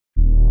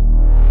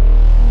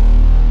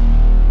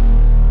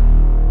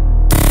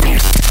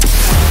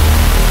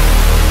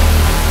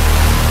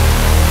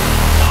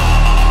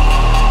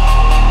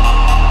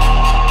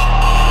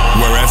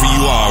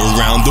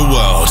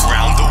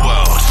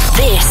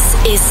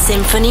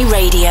SINPHONY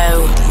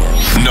Radio.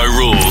 No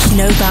rules.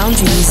 No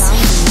boundaries.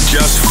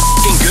 Just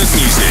f***ing good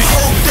music.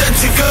 Hope that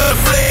you're good,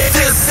 please.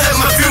 This at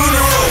my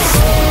funeral.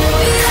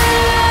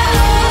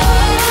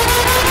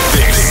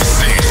 This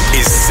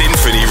is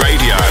SINPHONY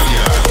Radio.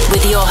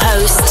 With your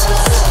host,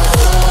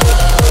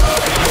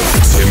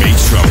 Timmy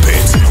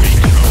Trumpet.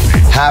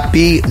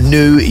 Happy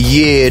New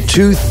Year.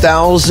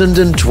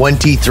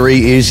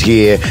 2023 is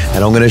here,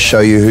 and I'm going to show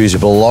you who's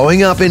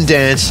blowing up in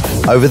dance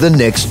over the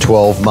next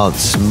 12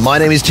 months. My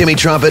name is Timmy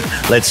Trumpet.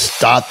 Let's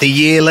start the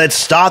year. Let's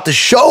start the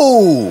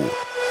show.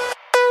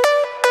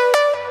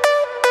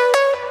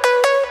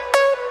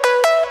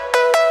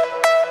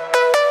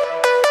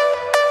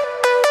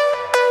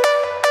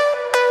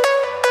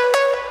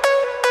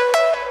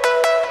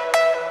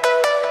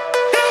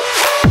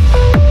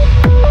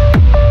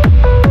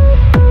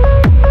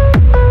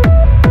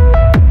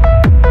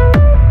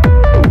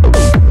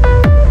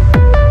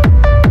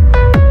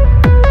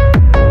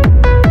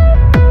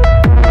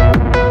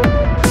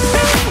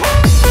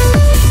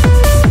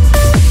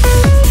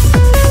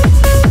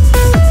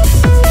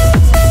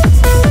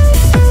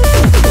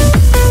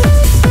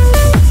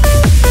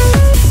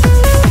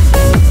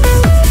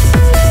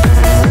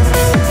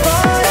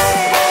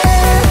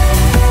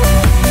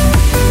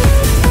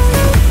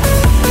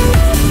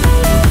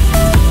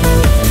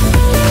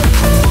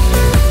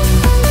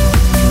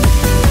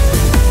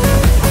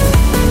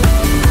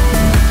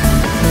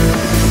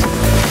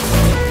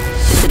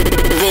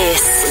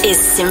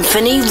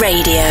 SINPHONY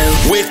Radio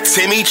with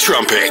Timmy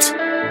Trumpet.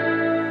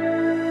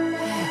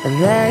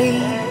 They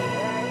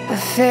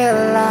feel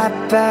like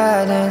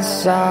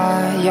burdens,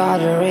 you're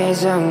the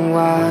reason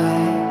why.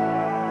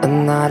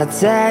 Another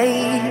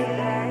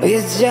day,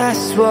 we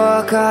just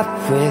woke up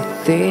with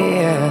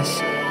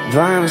tears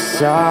by my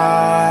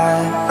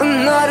side.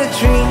 Another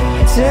dream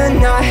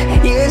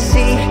tonight, you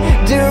see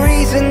the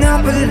reason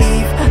I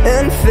believe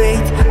in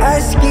fate. I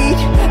skied,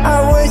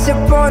 I was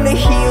upon a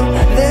hill.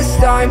 This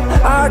time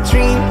I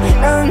dream,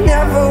 I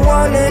never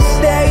wanna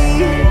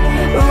stay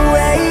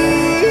away.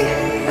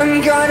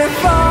 I'm gonna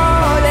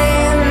fall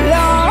in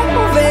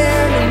love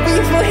and be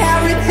for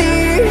every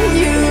tear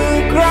you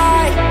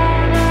cry.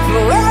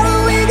 Forever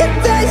we can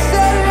taste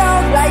the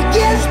love like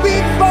years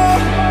before.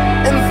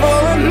 And for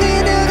a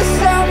minute of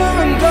summer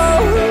and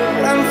gold,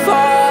 I'm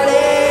falling.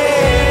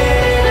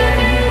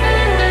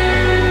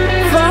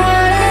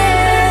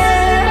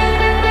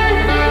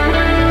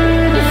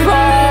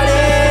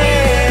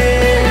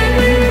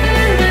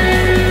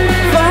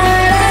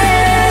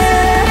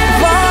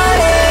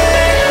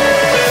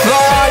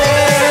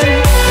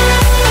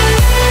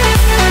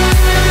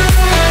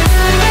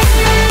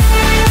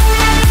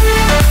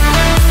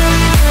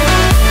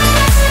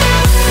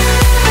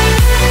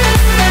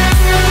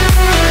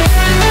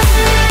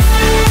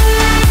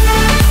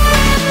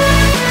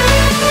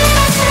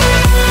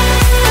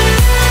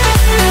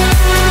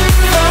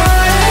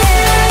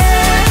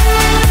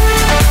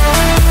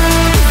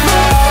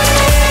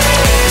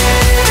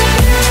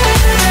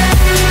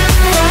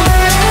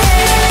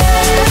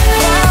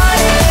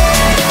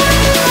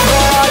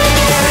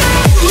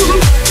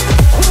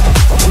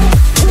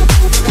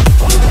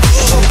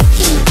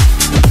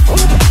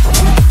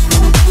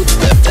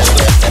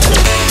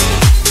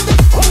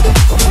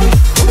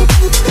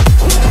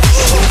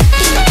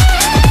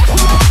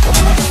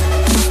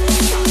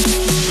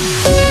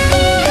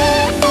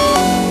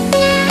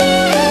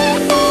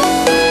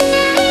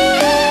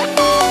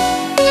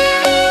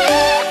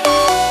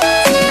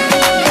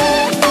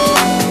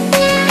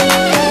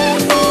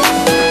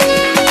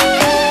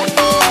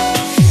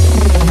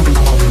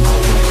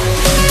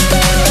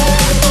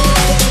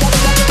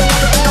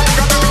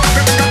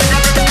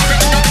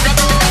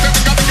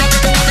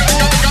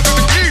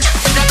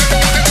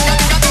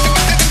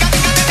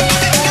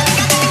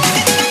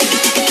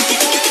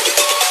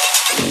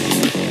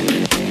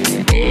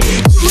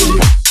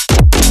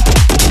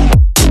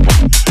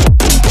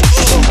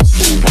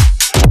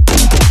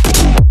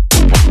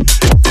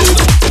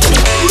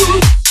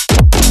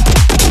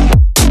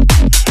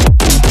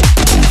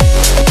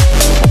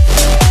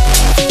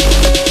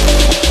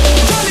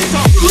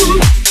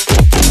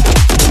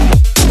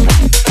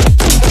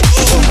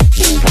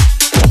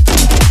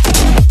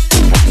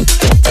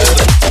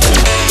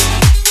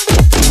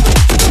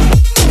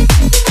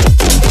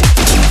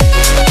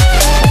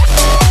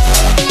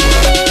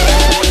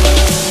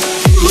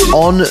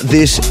 On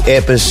this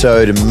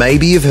episode,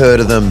 maybe you've heard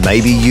of them,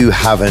 maybe you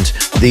haven't.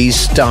 These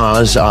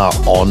stars are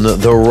on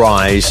the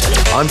rise.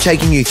 I'm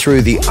taking you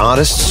through the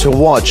artists to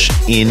watch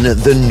in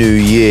the new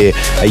year.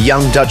 A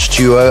young Dutch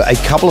duo, a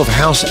couple of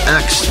house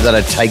acts that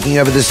are taking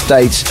over the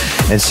States,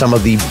 and some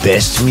of the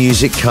best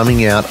music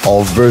coming out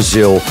of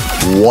Brazil.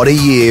 What a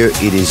year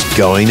it is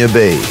going to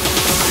be.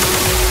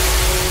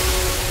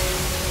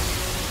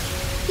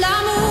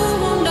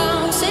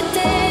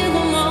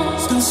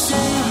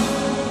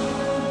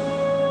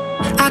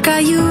 I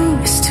got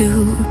used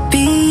to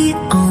be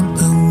on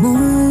the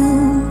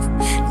move.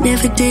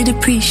 Never did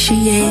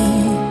appreciate.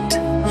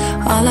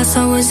 All I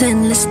saw was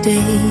endless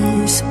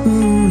days.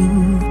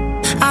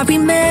 I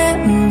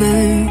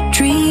remember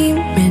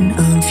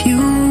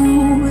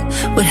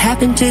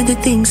and did the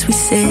things we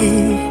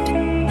said.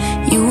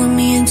 You and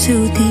me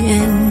until the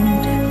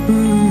end.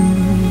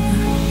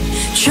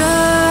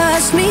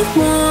 Trust me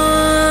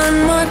one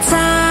more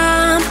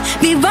time.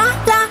 Viva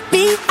la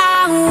vida,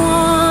 I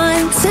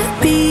want to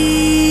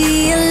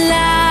be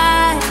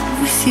alive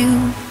with you.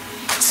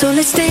 So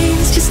let's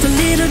dance just a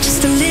little,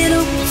 just a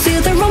little.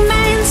 Feel the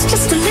romance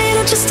just a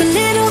little, just a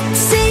little.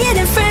 Say it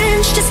in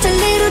French just a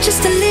little,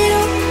 just a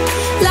little.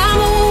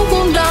 L'amour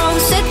qu'on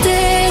danse,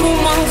 c'était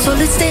roman. So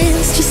let's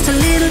dance just a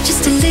little,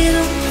 just a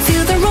little.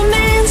 Feel the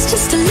romance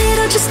just a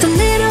little, just a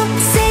little.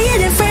 Say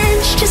it in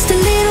French just a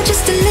little,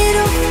 just a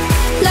little.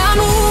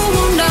 L'amour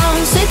qu'on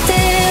danse,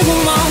 c'était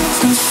roman.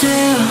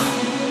 Sincère.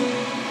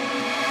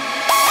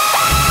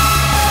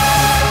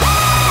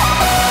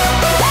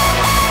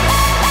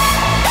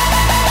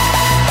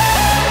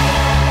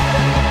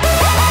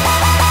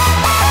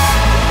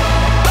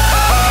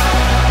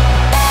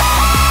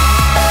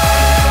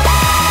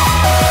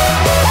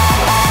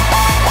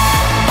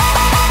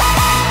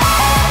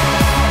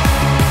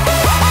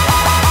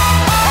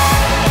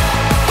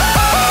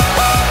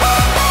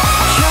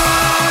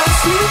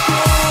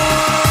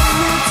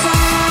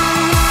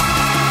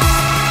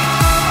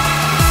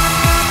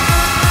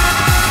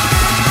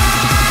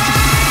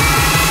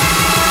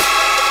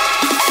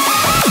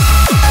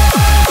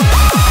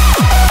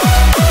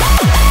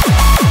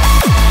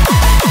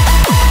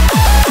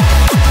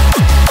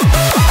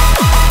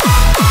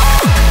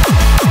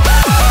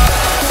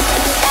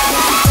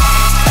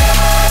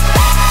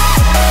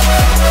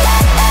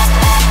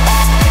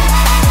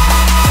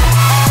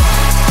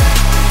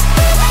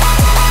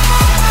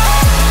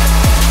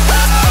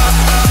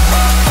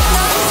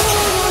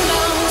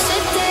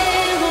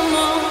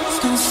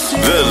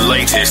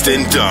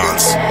 In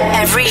dance,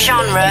 every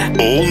genre,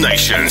 all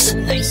nations.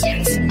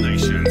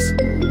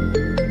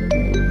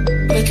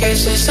 The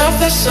kisses of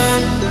the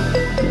sun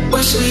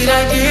were sweet.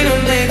 I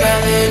didn't think I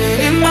let it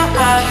in my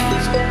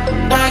eyes.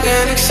 Like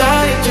an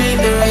exotic dream,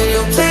 the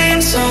radio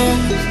playing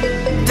songs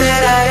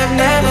that I have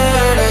never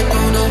heard. I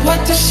don't know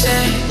what to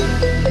say.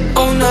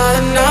 Oh, not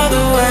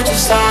another word,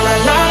 just la la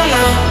la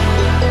la.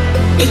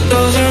 It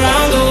goes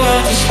around the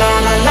world, just la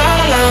la la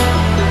la.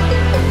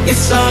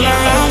 It's all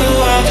around the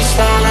world, just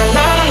la la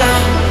la la.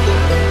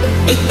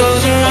 It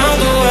goes around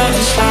the world,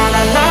 just la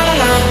la la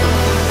la.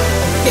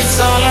 It's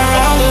all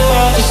around the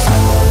world, just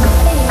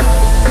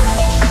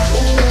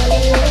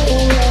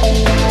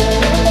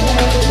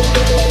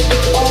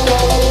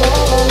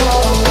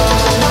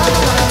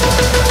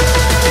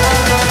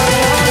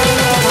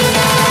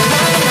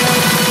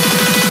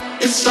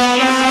it's all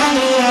around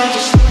the world,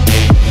 just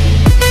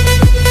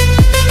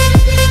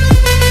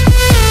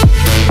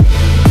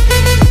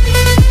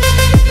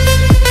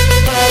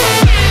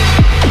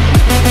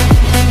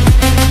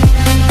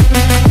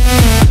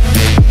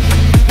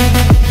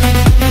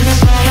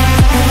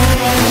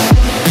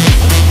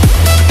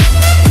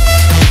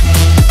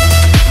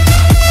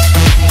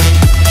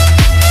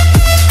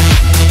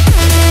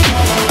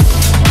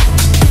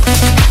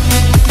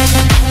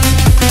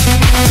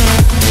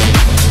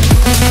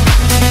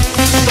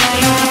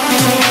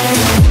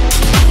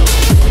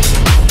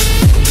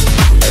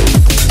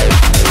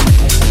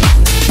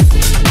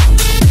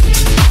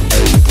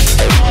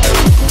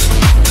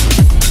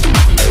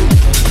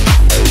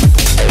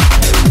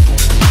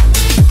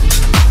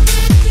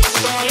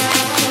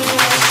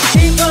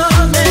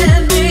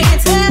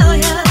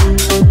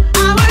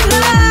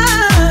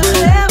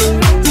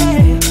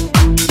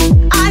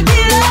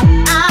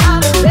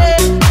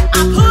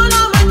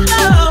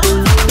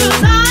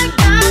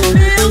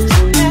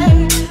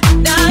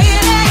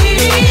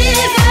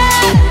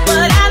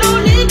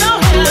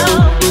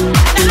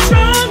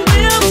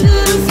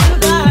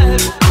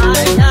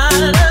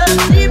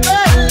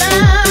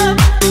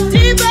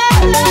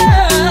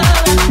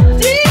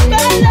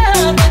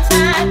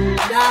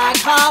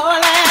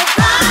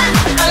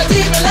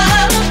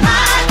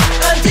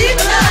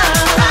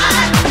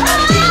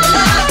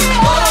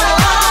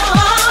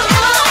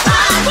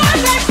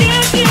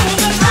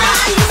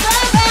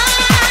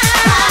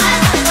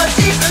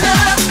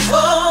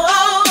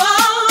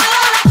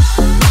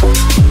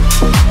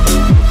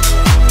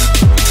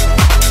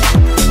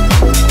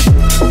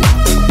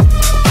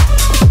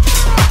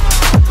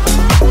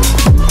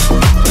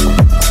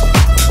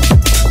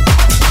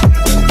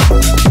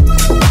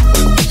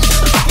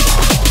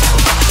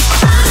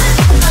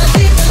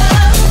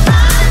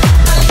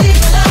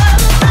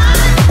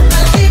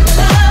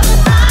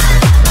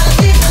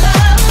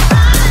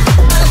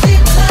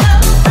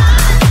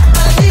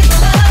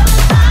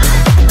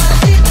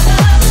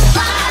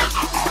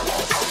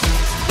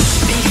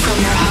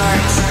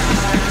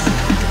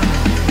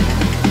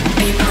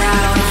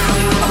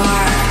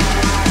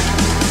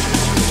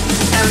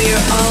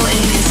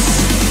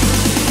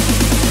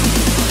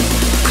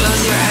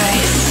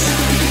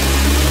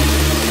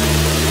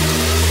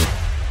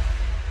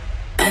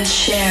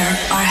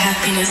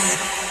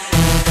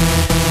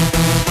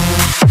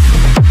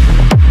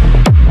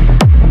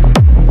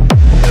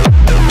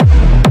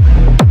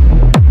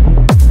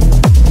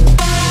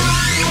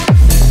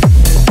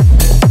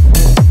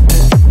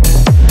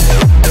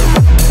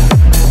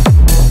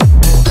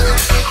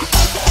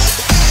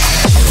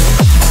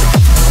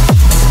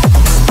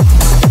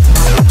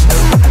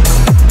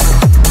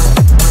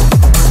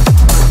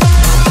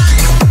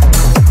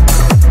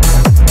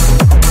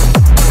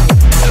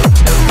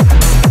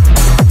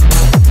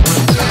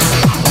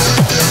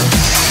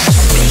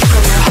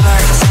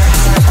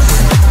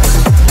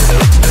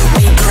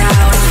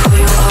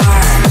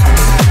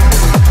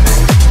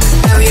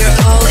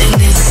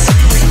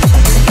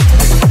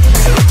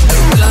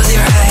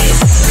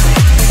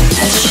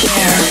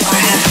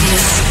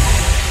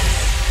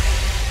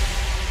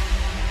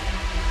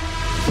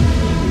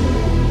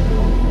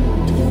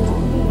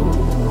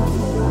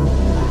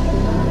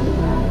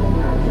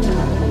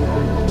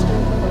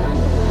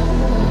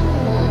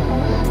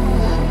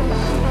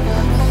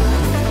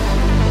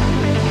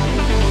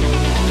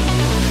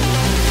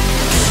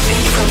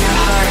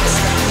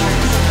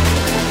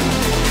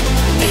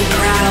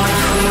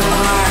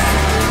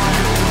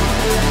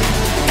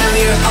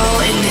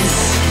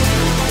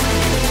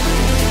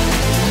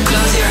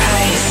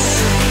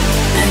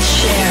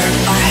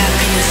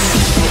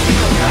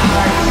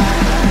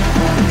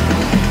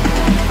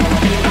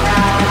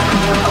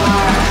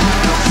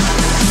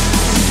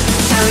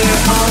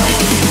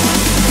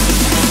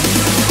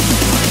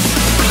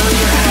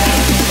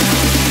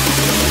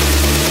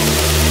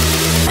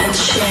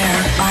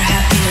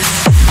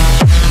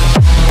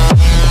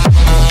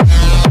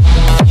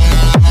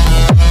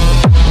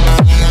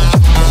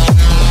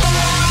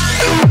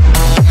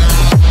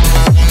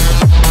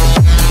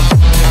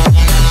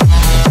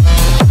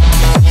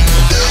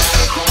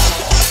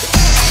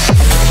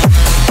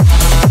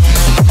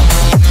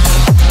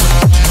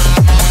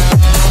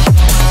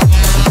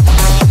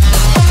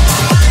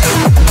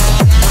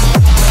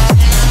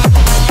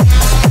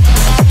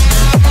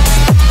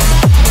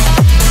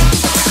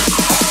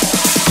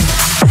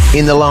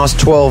in the last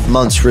 12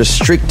 months,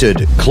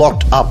 Restricted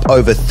clocked up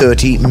over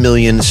 30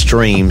 million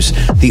streams.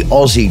 The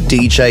Aussie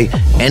DJ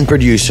and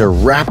producer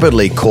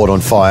rapidly caught on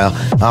fire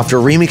after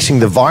remixing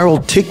the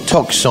viral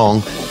TikTok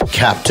song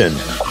Captain.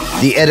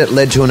 The edit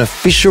led to an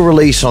official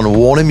release on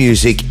Warner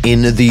Music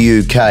in the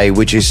UK,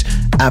 which is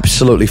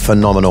absolutely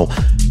phenomenal.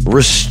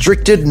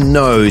 Restricted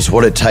knows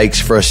what it takes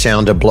for a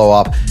sound to blow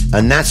up,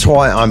 and that's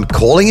why I'm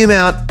calling him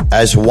out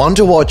as one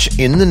to watch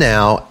in the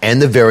now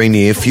and the very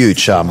near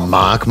future.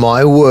 Mark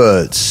my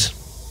words.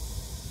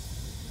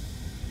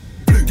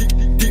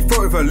 Deep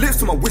throat with her lips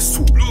to my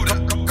whistle.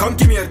 Come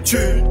give me a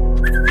tune.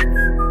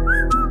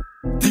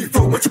 Deep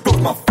throat when you blow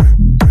my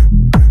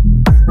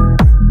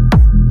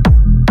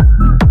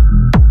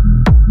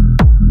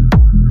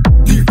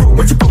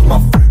when you blow my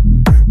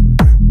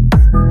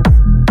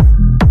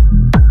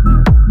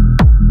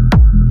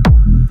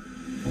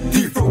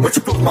deep throat when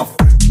you blow my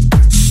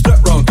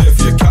step round there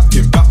for your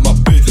captain, back my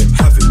beard, let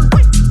have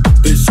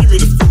it. They see me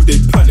in the field, they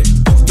panic.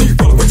 Deep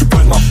throat when you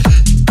burn my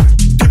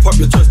dip up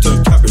your chest,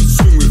 turn cabin,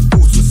 swing with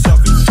force and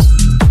savage.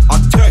 I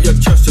tear your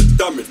chest to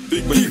damage,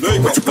 big when you know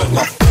you got to burn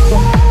my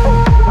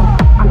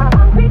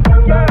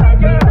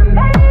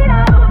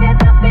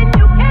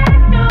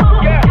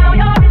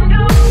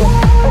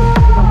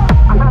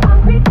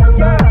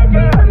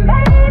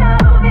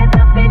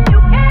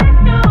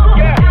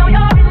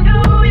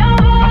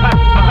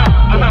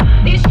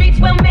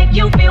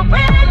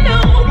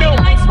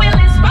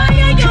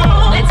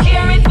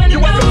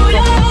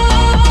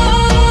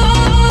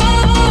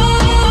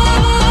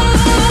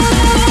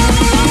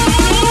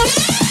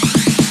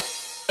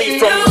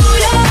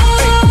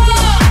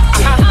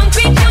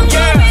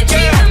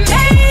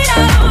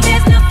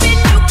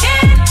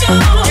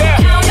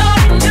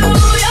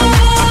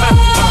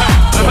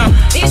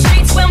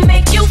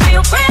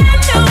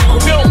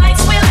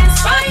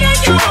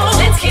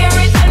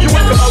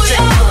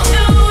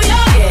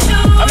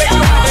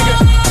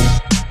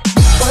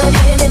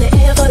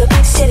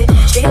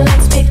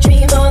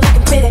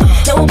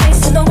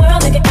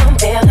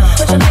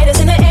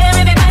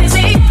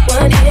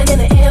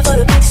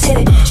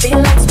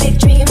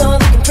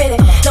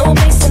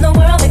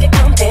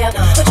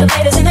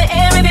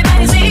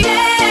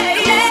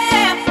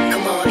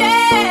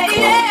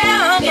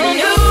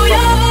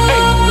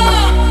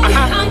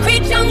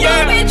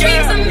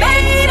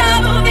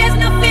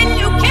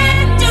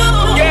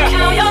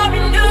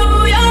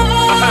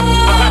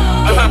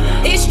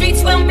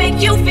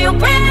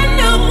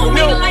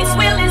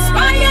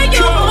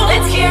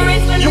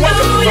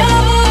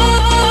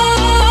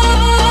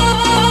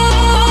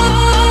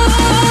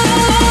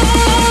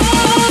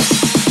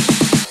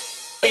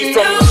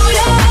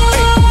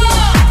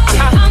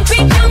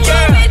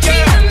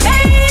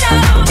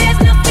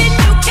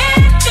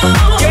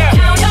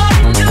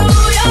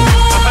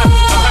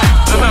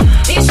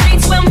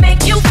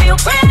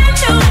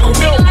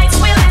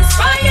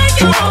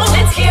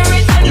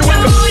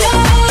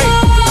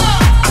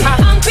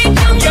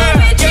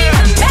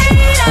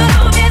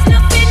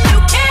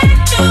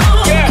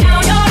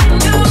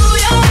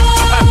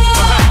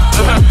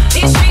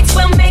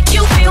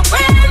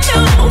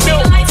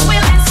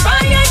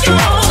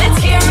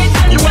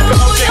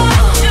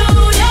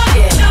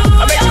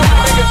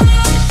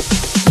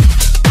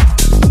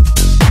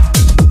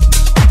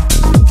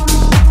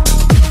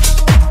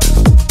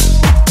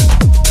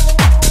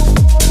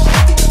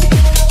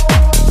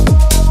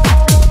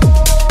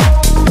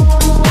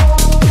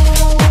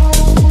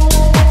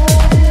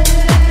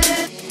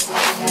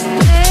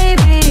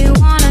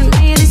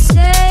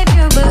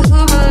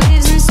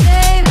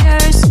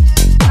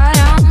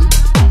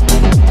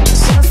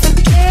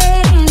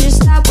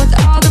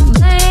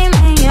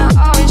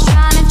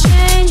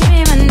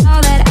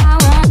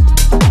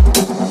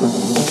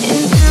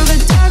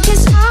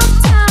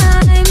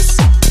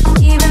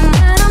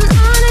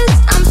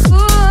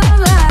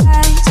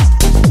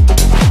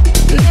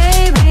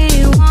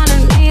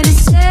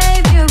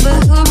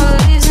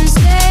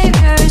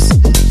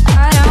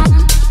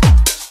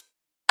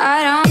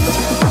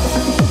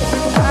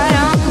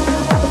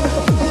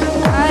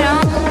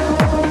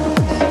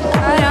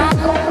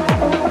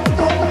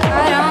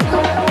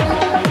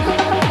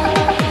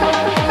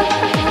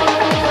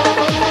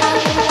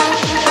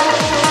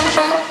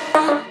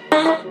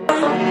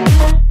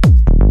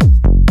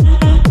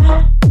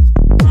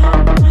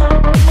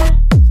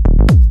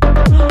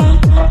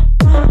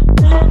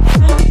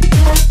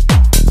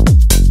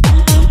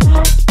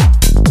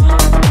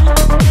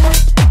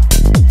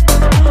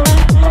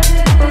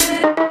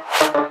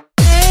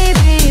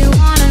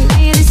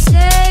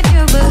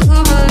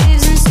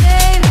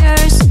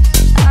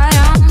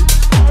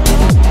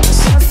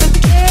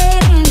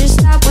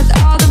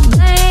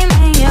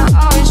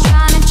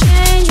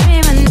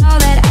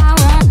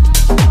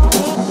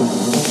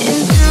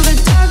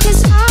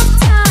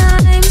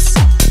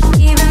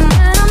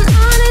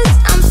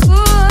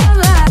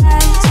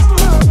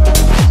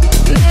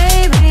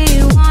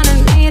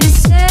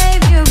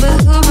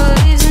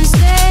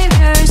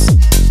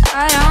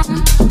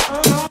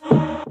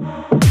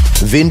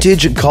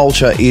Vintage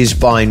culture is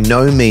by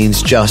no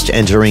means just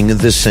entering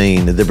the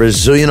scene. The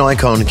Brazilian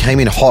icon came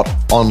in hot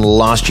on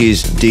last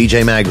year's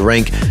DJ Mag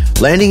rank,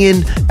 landing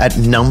in at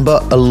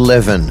number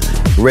 11.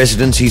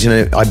 Residencies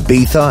in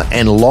Ibiza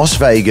and Las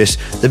Vegas,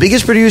 the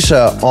biggest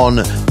producer on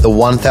the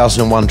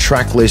 1001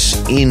 track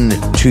list in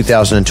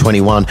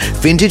 2021.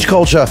 Vintage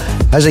culture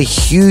has a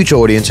huge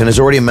audience and has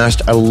already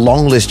amassed a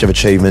long list of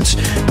achievements,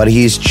 but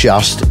he is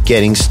just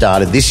getting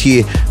started. This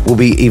year will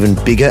be even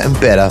bigger and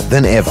better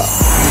than ever.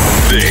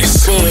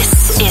 This is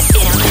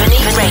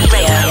SINPHONY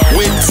Radio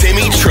with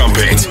Timmy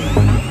Trumpet.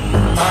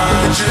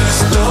 I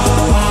just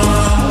don't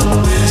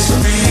want this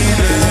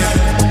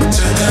feeling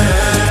to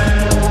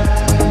end.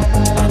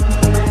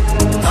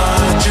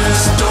 I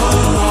just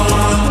don't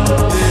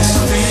want this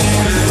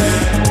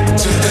feeling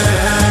to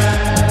end.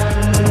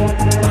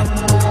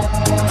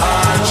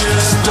 I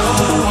just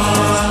don't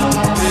want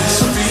this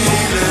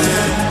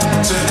feeling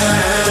to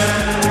end.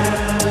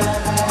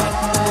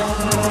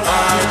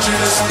 I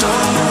just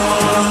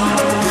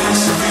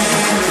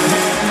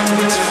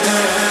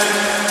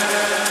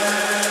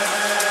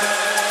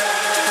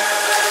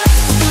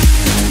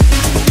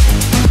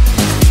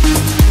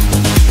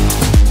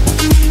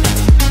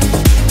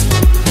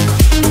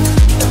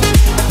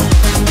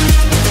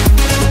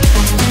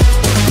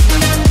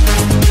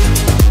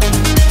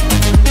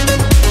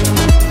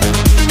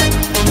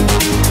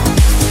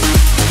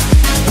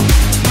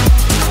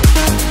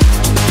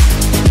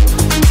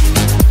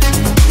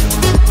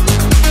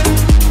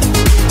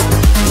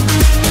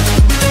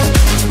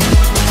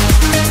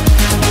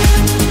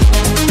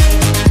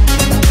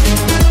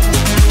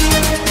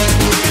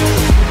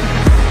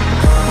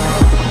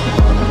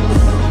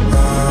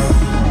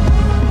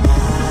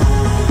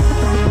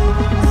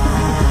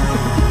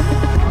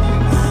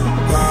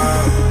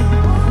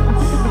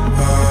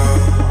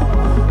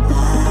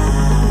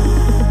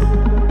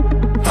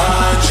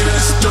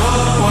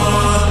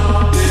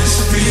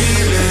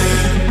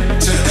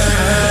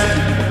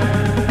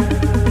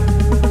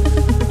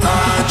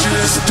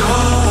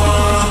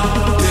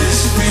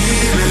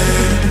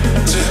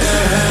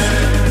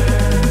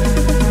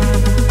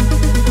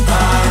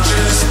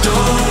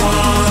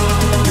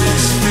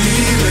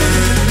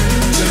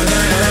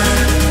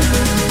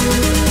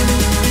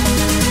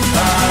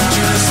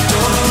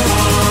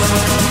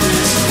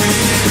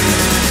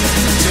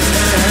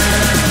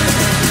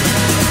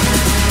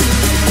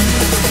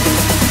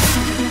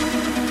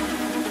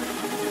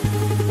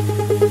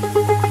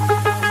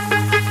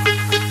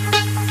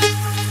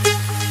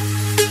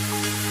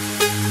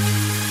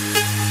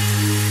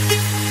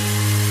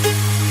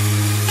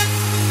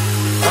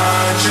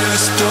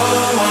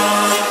don't want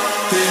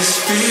this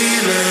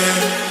feeling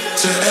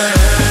to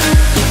end.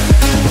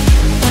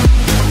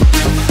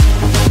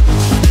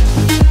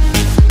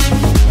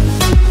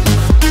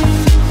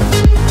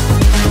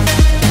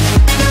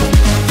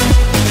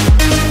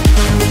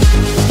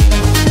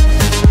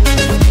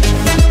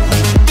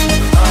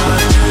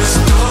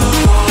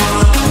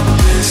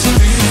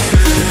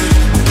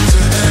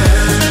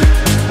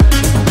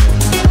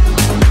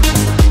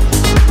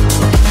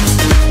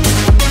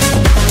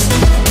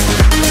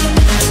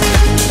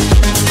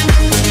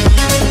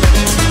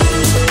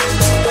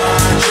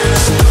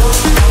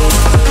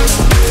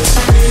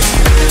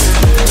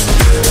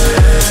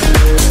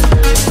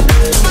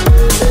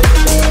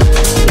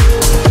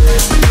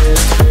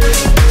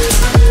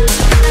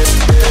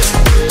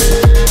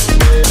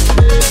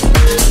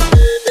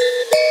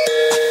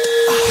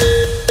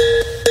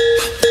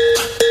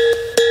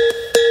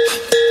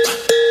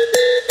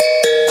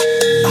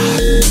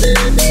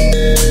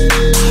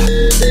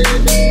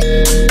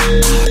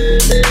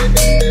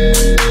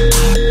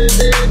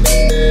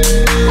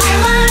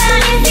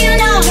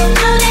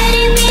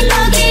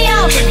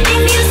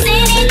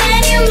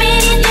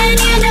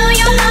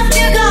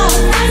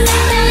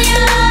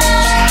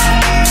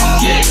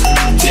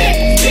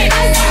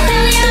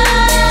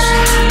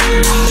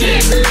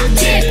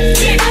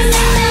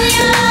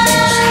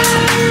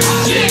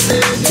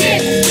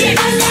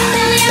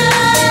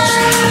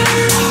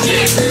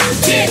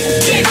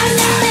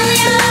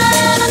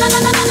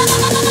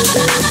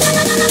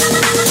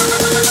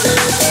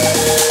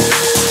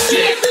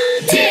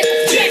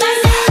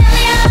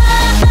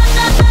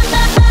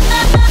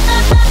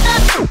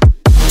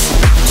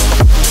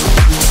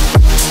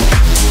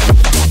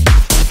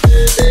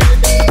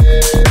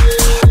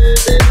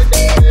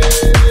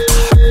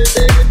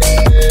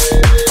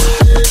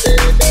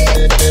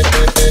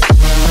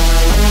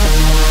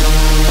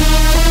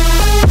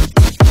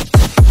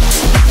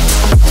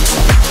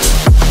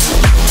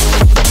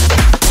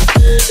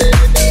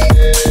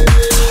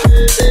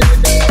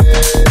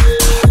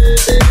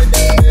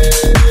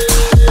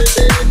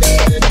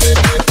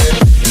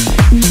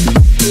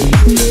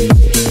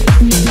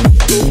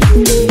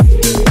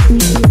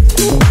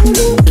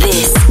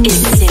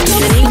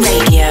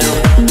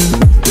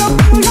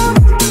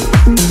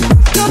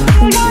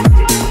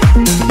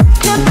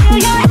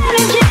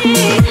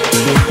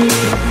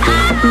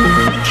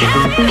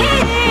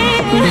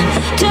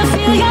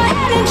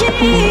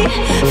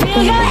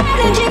 Feel your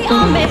energy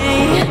on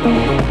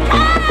me.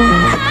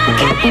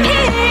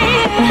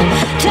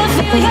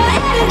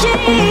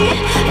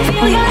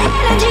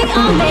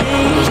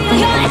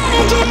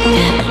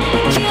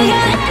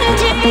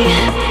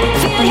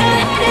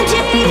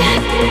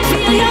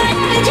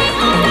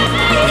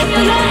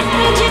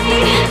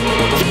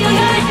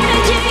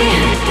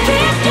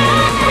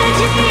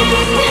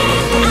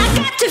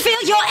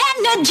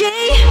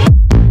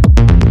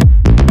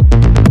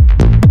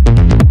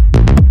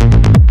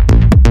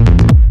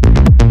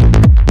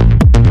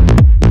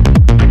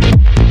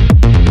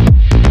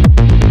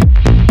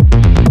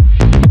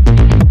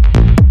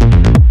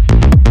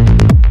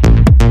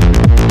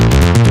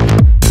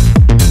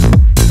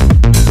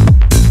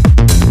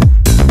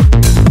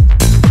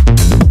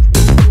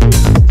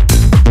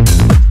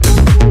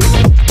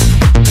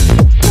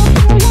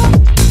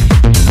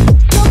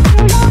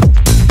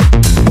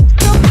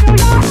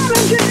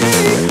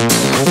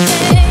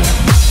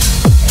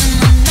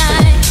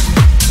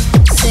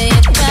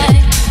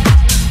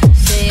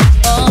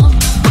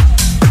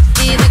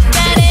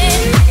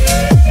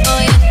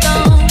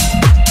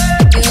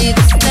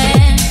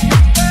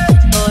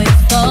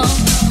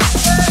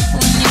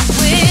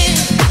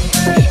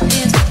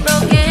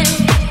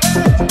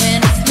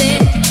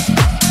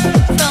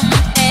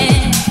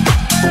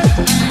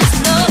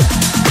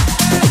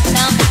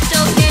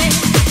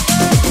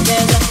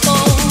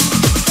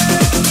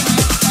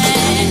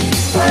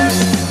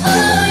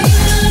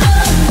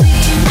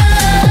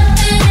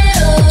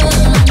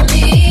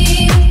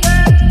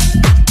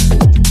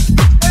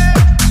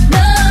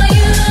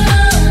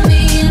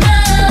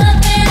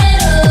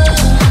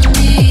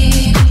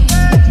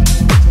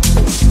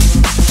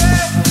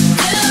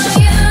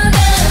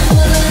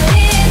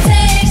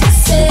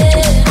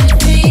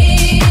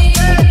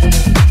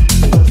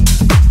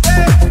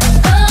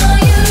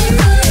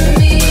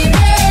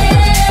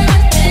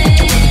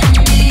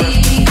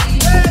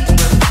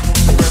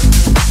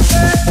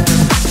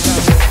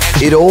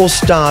 It all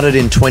started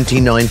in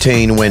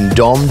 2019 when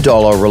Dom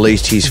Dollar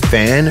released his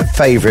fan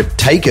favourite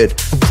Take It,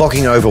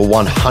 clocking over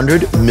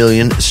 100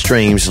 million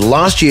streams.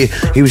 Last year,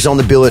 he was on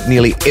the bill at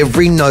nearly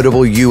every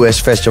notable US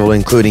festival,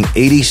 including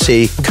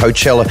EDC,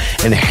 Coachella,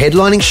 and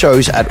headlining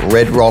shows at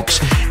Red Rocks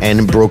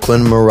and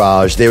Brooklyn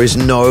Mirage. There is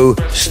no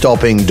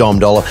stopping Dom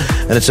Dollar,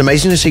 and it's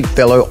amazing to see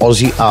fellow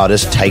Aussie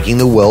artists taking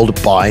the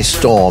world by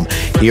storm.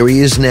 Here he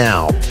is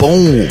now.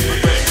 Boom.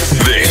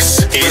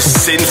 This is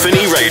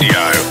SINPHONY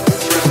Radio.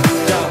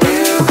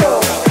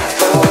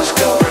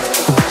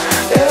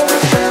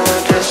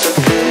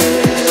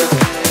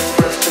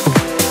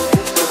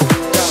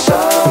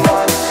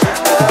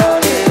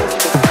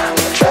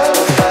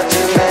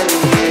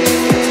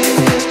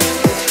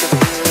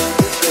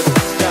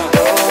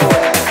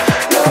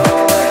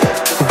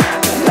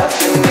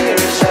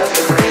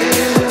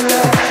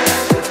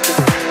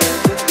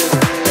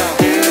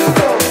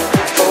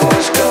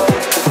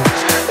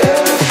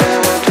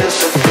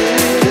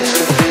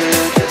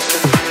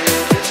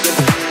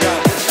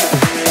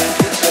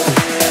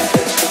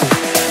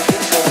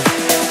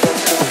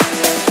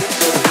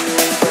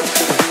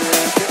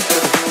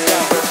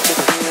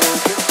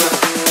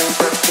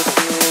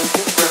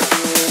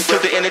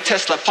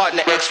 Tesla,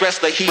 partner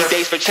ex-wrestler, he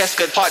dates for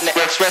Cheska, partner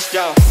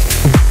ex-wrestler.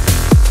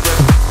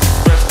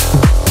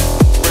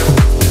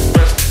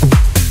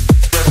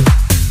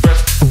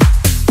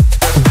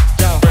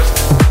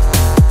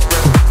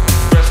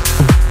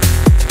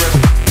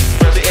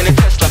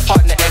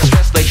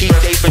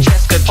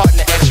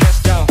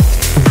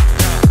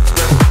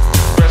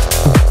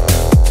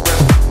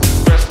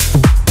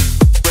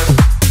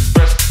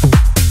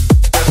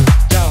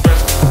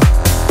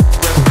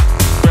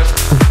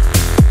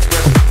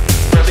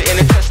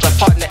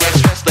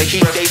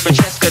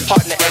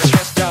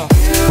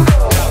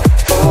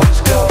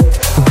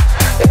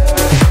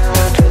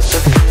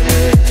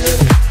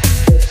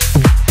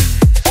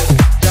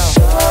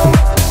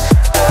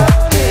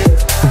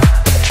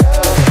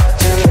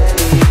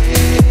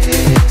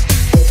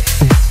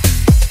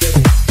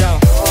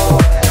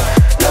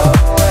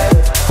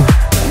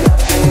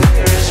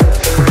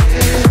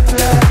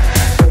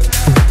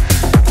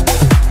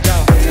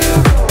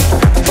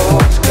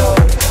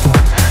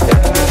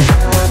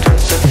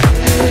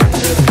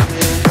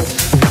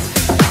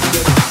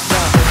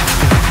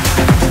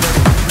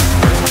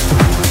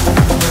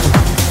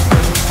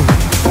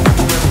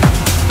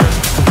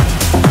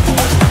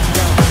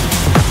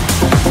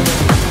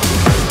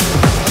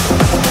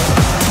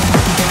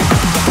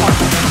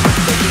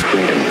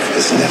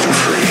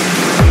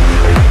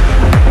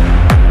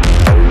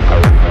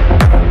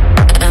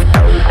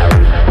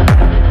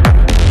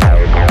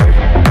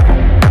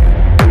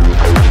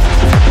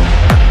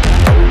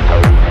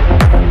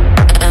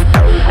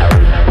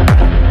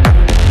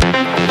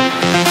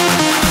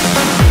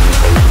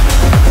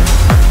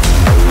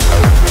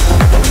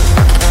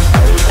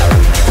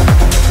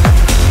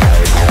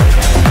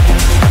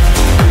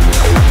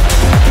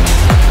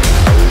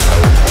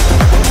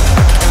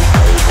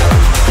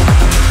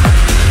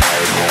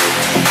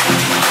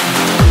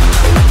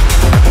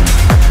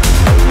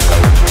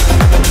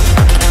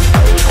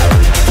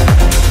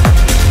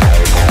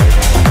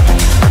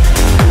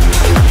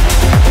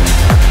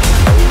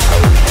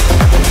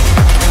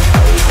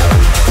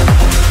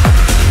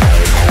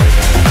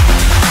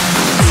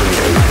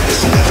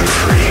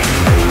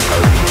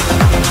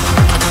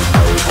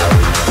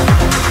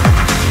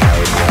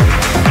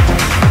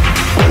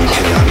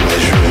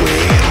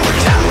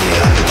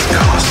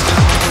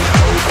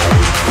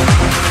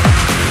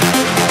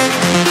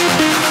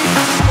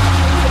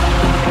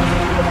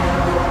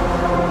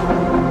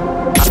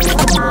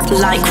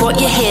 like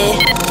what you hear?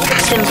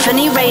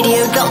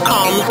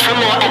 SINPHONYRadio.com for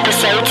more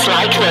episodes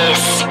like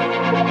this.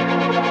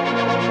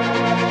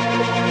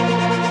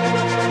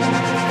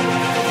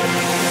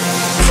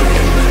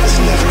 Freedom is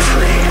never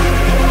free.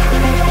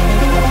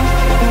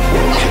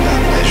 One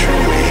cannot measure,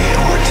 weigh,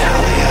 or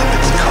tally up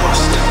its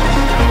cost.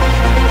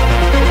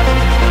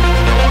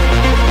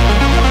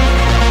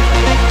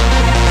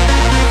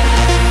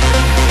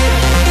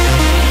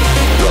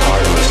 The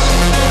heartless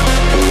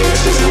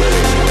makes his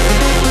living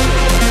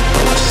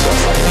from the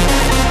suffering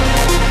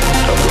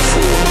of the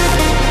fool.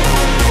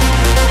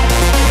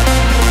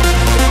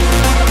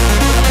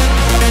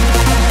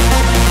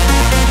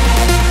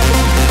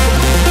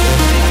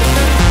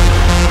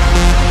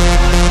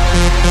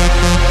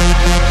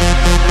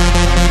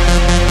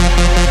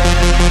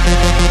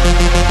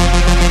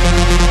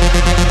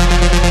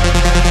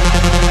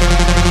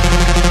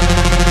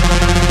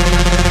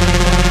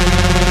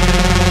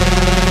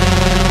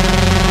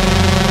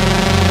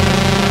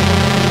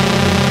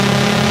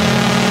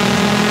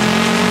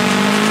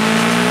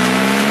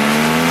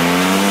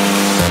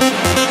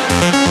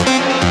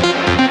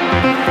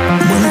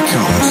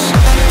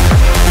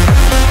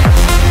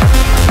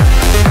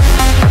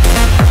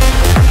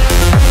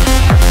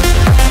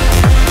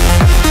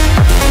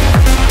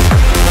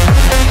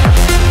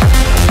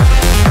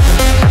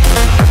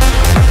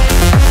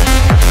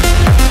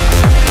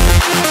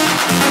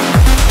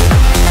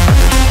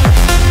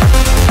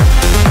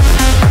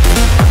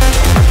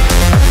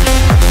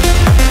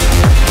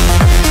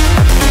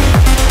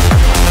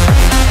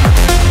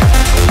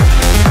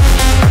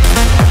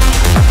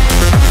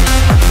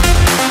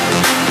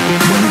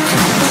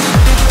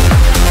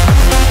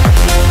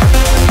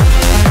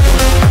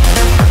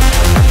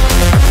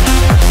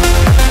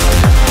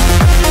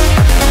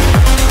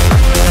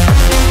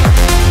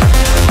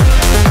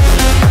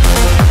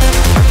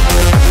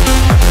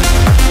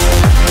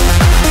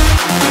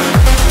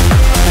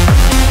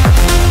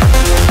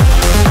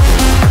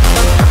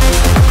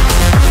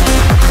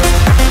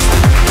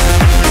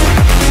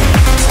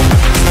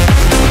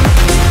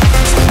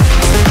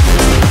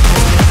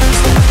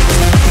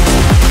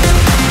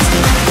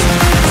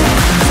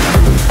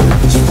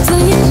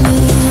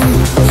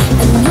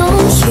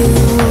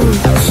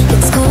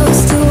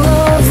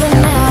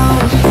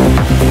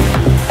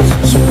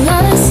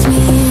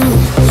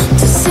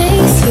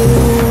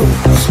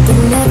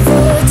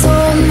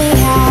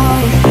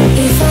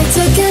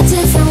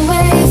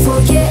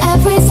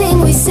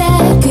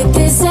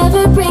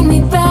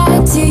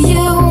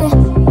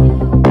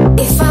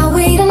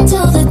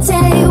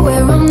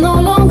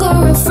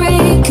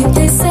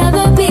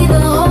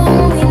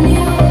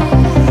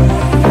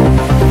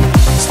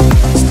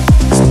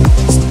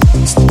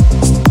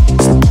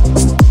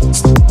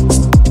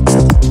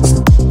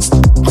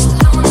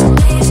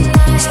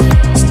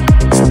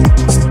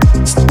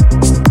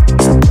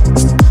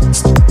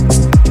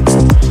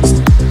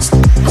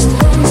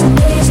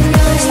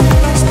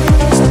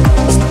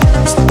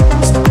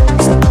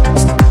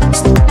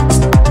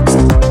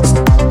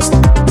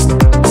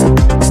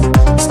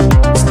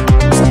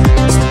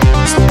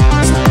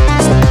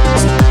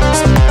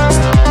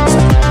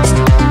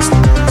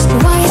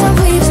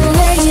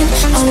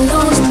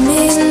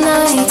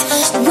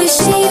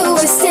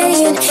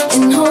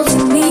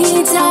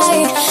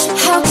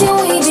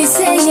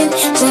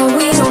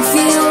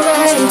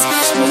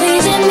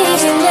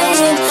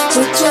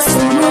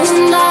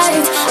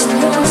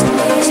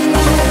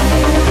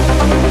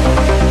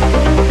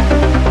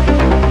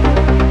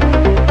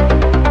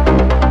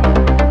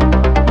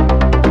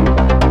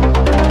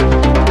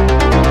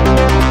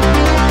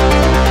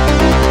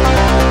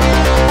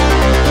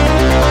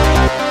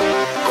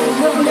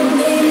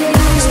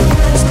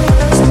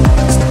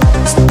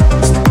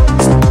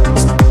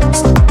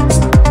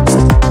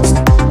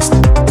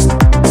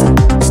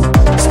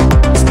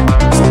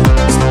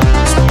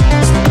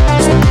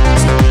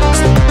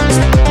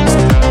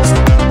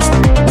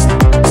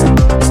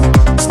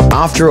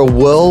 After a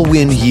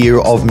whirlwind year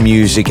of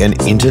music and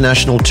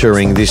international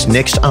touring, this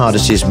next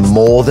artist is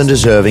more than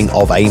deserving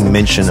of a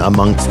mention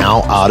among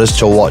our artists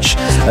to watch.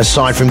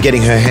 Aside from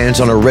getting her hands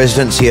on a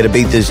residency at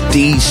Ibiza's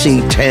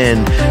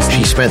DC10,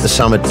 she spent the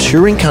summer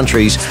touring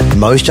countries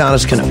most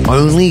artists can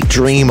only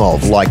dream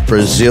of, like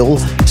Brazil,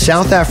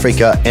 South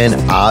Africa, and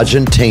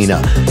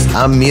Argentina.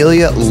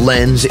 Amelia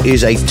Lenz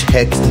is a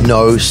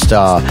techno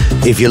star.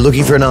 If you're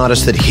looking for an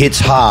artist that hits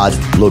hard,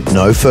 look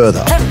no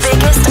further. The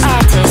biggest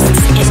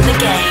artists in the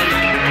game.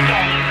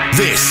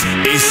 This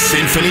is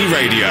Sinphony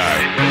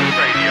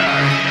Radio.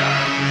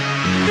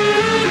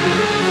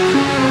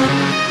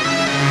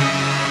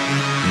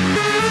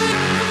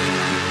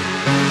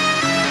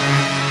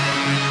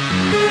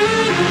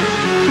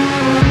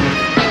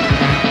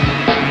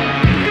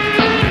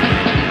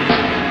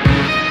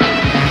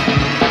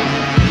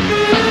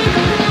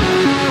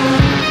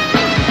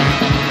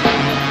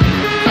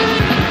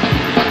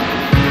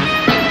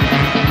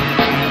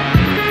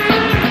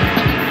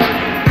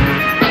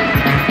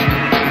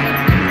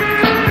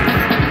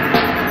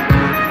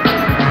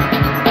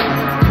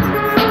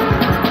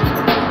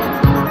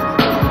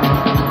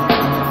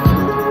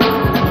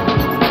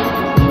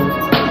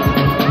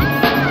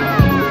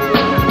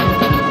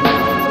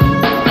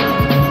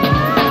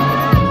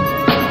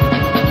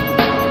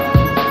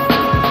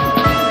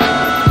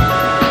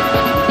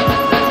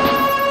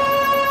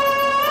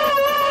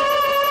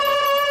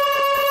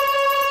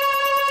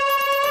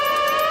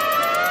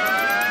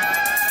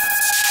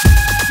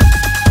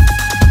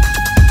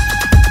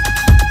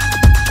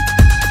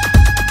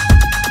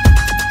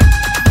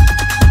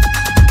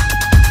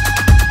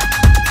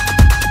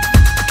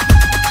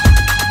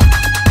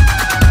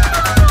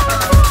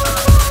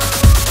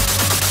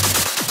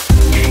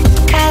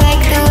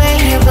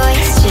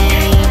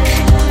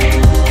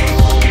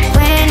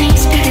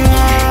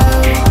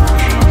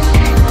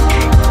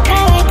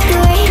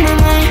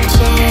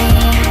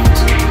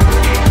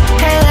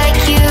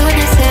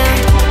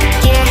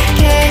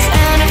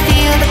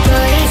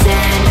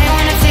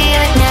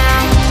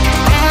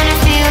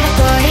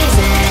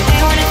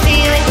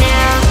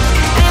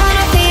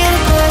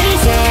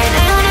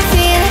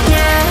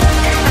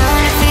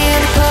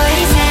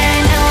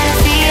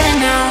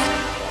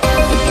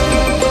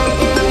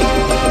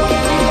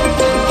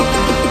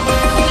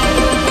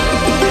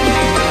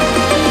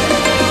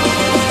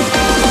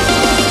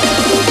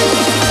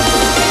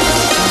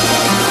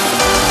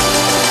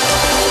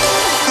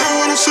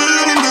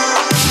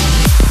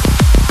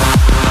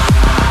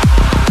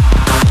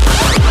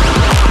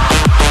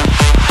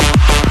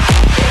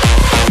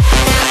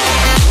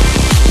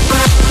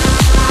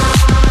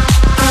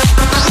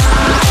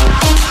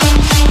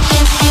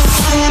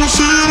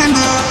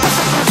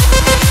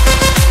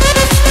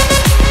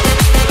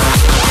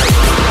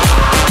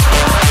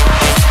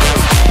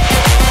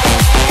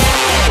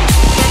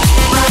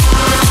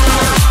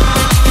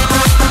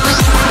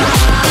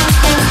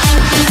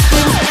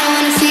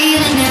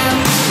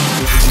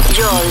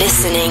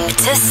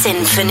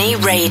 SINPHONY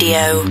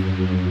Radio.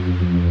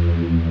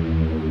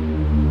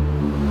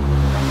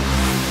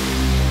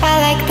 I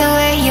like the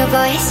way your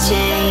voice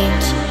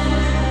change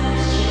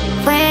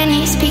when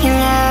you're speaking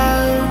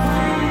loud.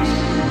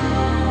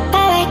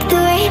 I like the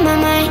way my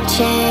mind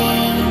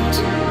change.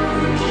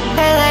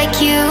 I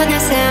like you in the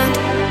sound.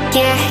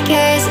 Yeah,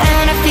 'cause I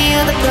wanna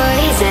feel the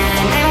poison.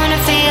 I wanna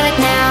feel it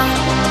now.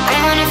 I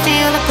wanna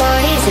feel the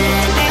poison.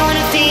 I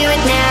wanna feel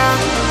it now.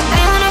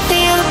 I wanna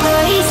feel the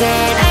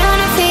poison. I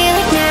wanna feel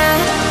it now.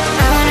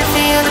 I wanna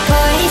feel the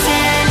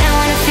poison. I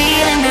wanna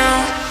feel it now.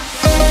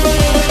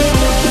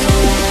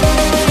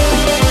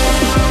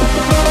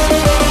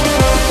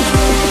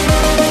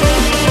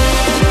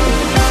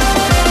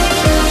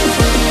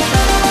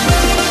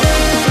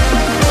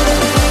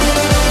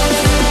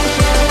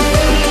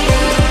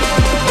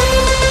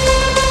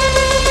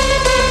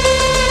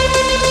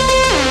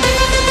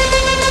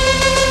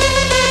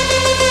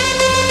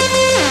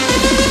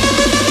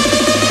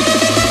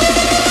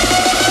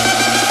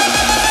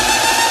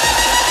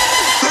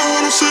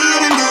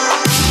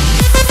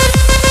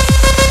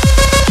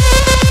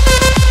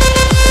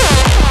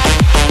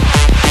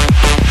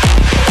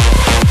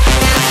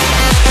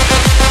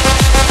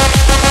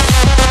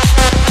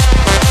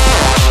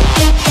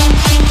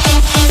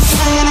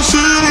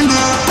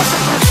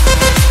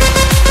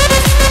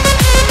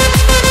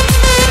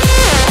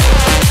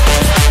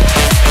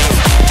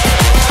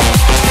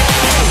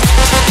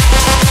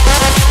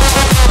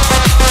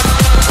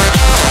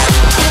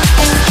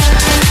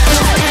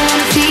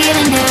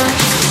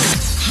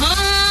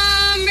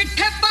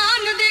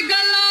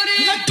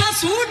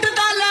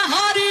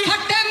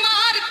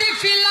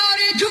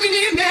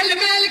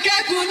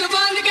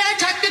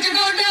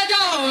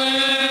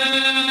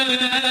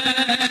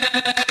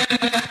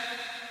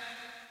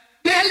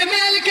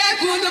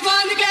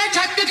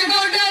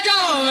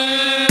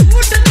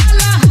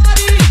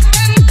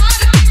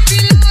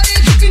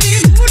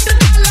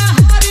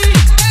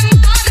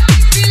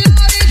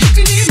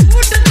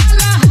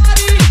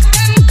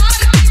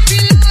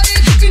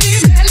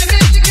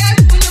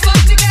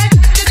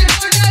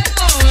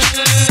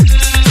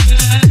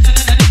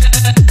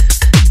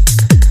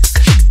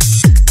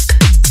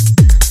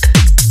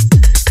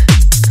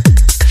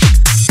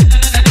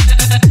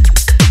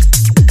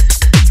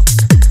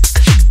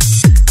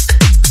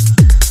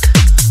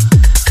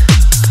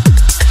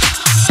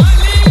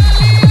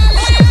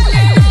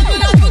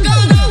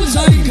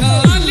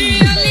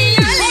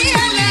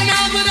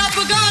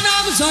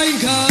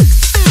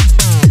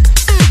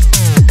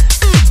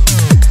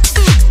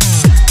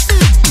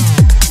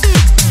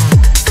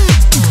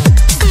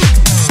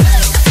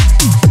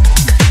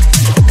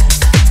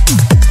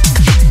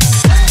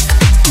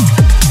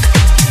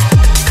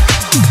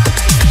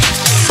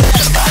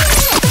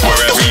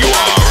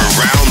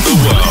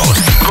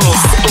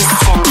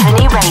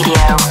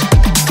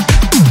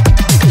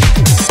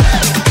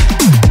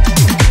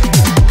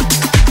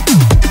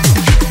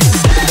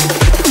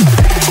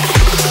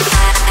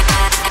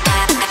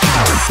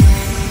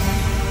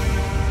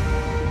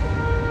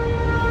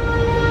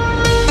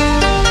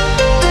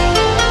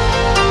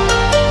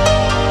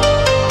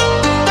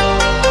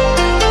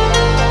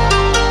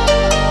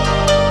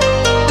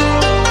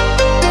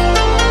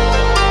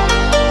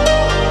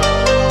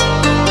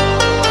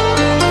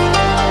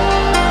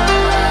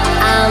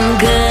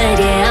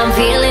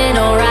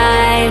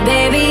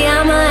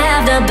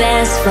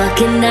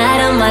 Fucking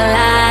night of my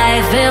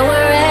life, and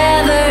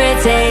wherever it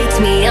takes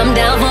me, I'm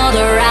down for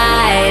the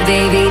ride.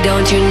 Baby,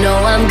 don't you know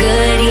I'm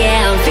good?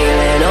 Yeah, I'm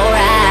feeling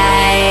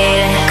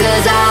alright.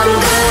 'Cause I'm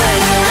good,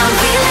 yeah, I'm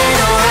feeling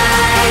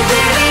alright.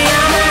 Baby,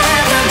 I'ma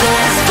have the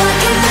best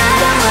fucking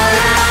night of my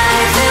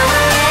life, and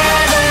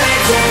wherever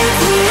it takes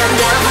me, I'm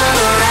down for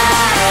the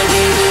ride.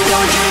 Baby,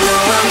 don't you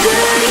know I'm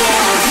good?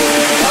 Yeah, I'm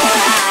feeling alright.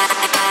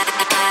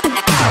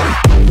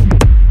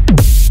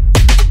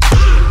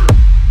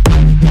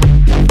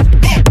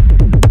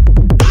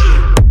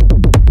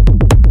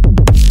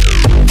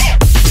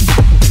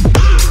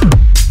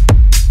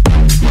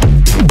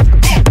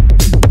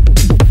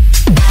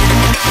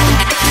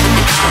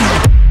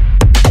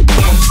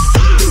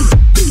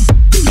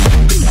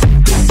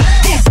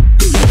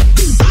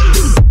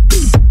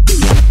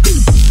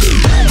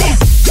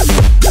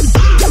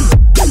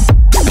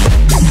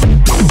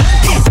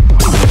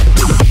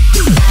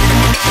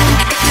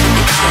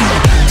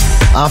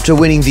 After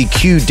winning the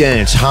Q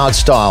Dance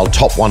Hardstyle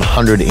Top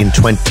 100 in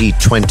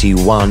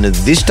 2021,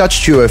 this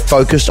Dutch duo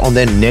focused on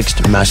their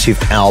next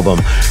massive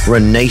album,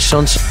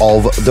 Renaissance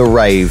of the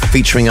Rave,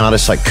 featuring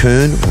artists like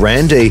Koen,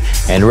 Randy,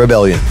 and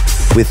Rebellion.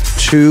 With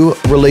 2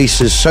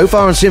 releases so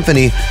far on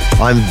SINPHONY,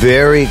 I'm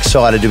very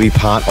excited to be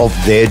part of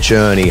their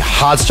journey.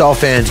 Hardstyle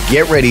fans,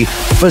 get ready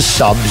for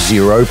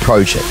Sub-Zero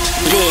Project.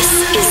 This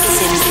is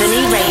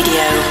SINPHONY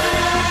Radio.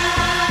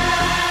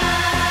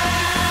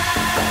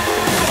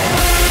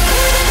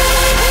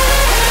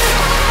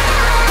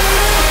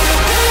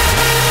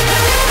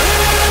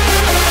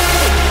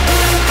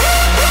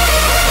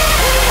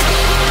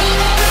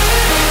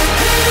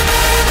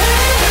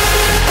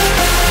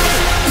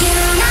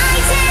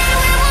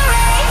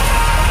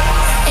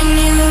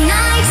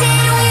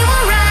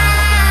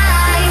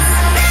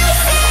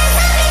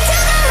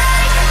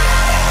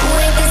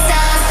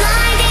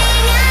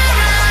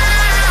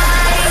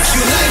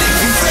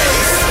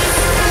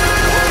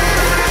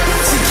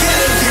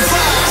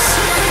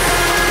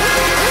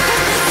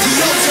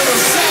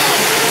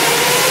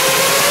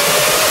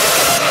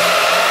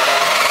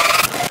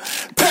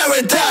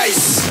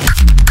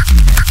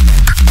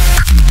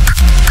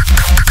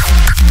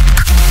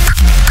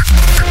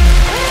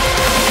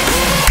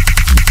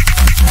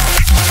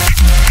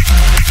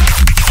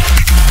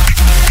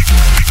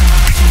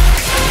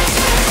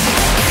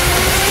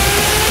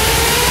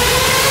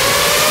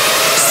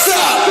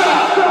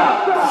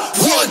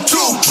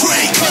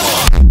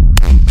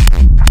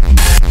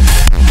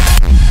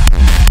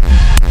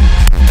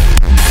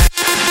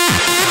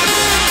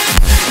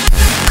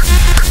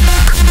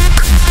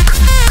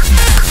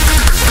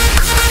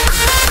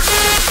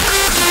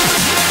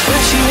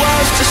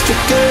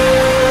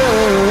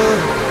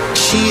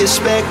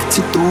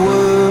 expected the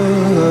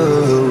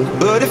world,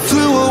 but it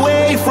flew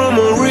away from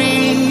her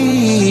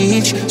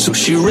reach. So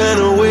she ran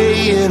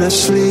away in her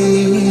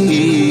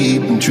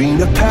sleep and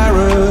dreamed of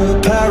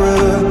paradise,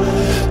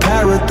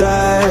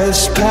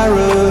 paradise,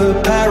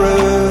 paradise.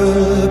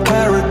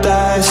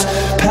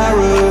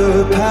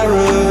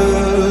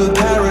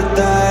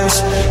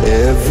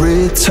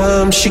 Every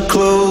time she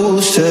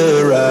closed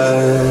her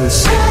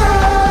eyes.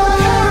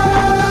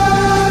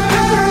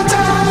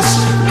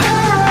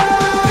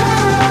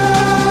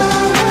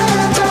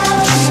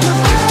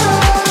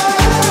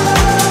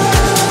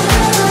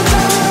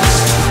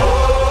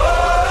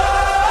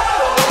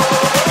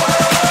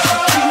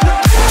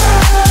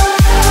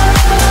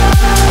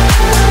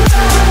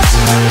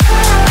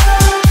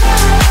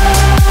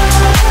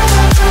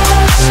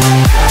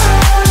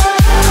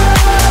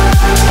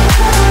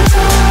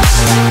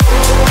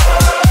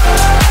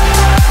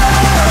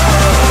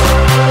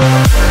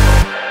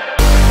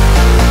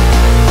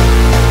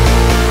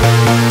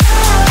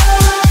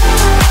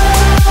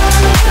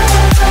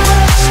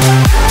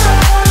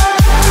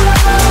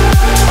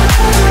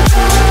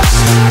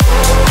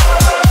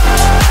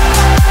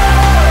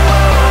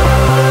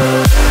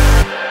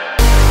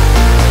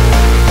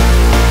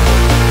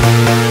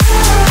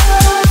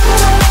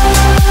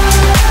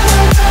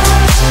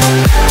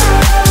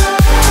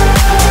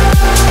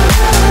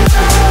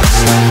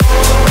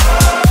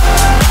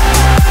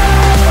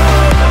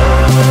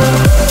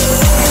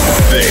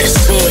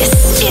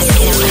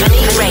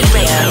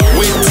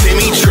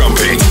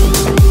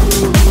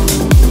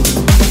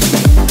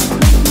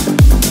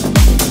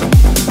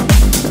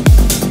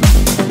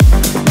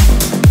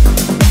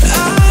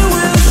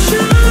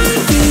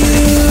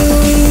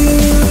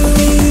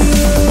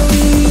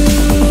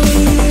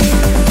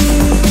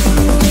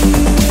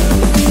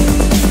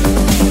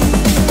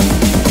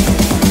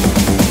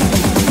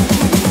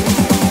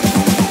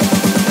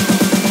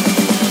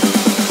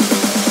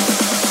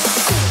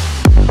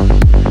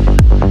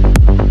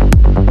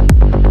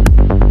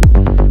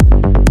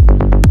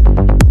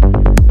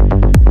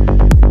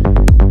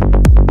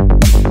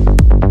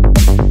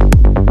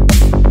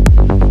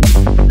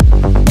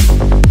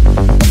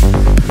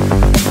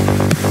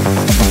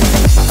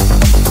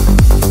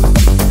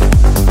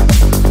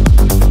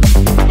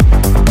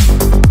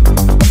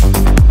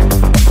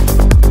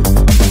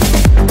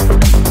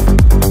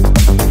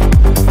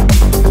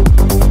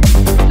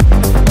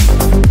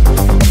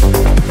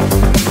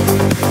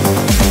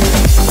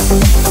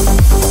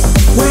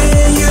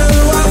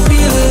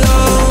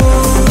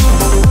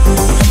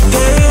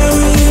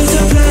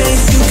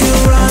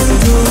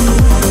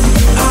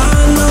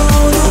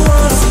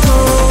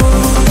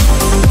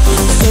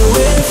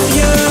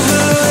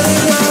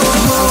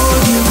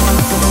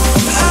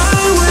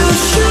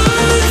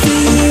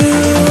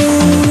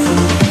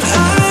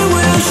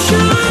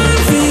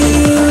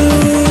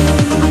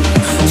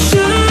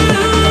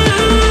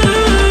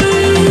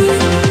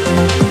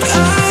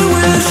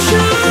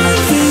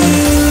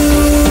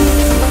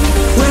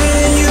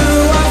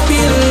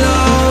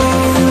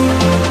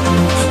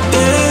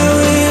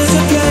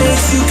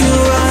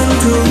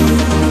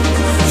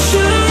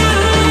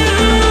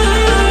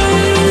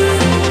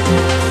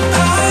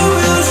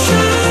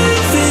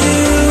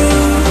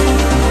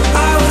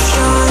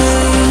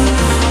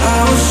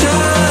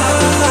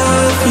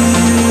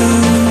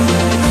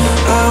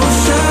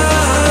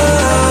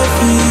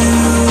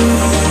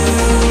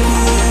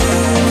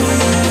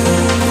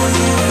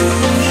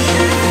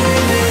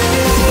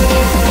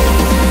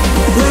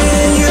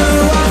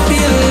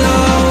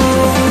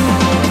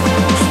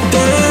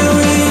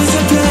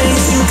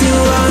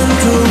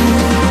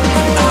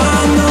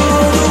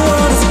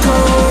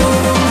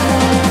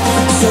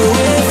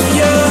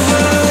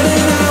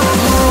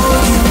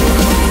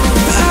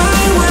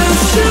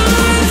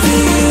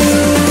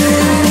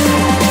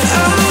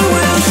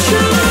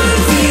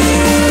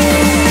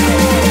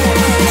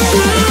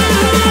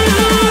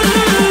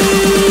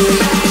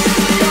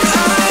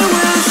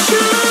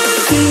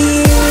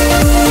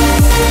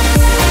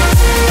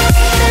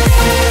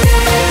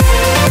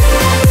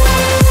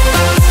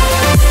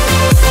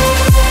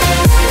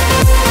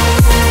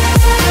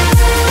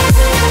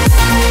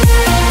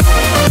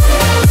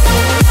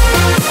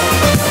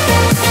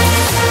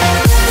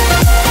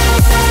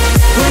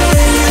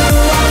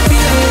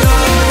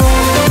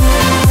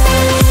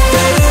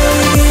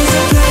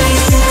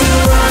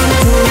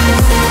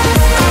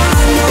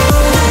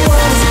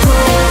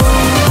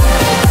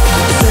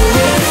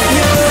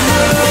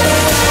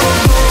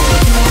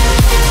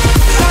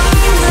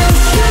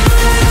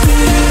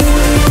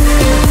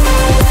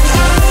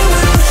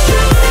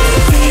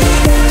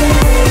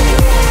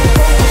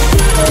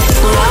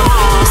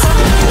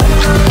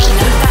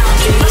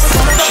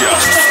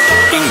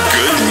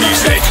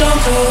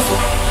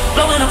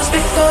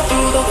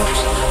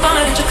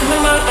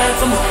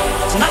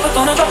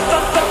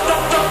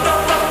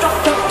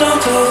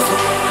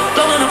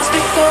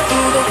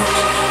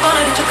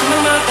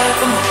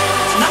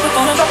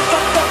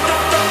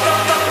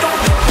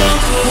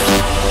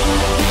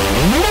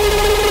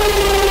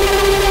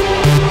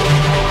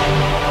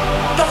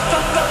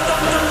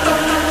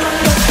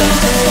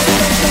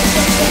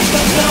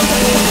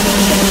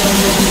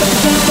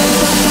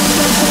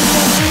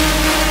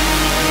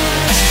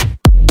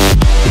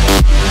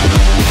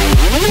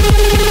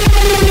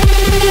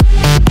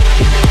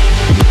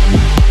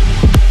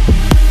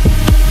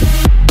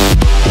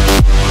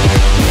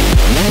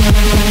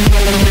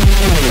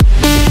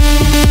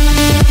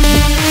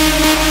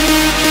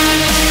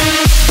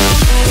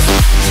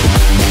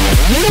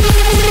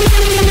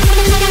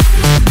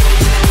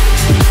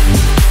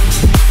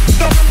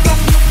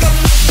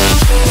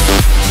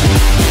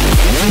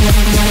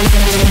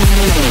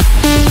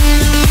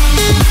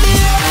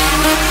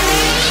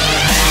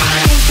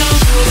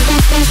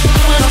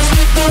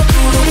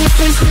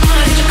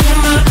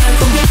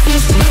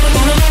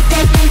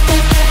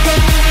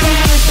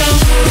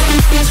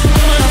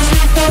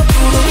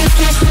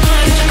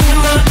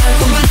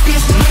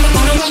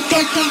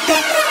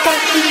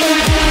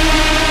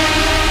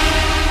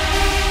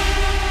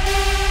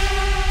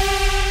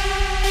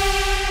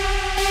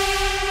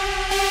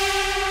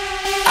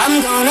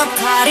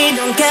 party,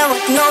 don't care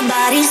what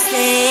nobody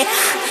say.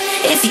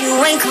 If you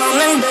ain't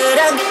coming,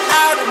 better get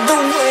out of the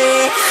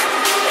way.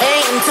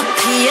 AM to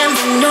PM,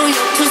 from New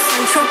York to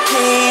Central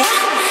Pay.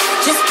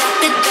 Just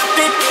drop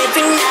it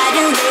every night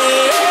and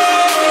day.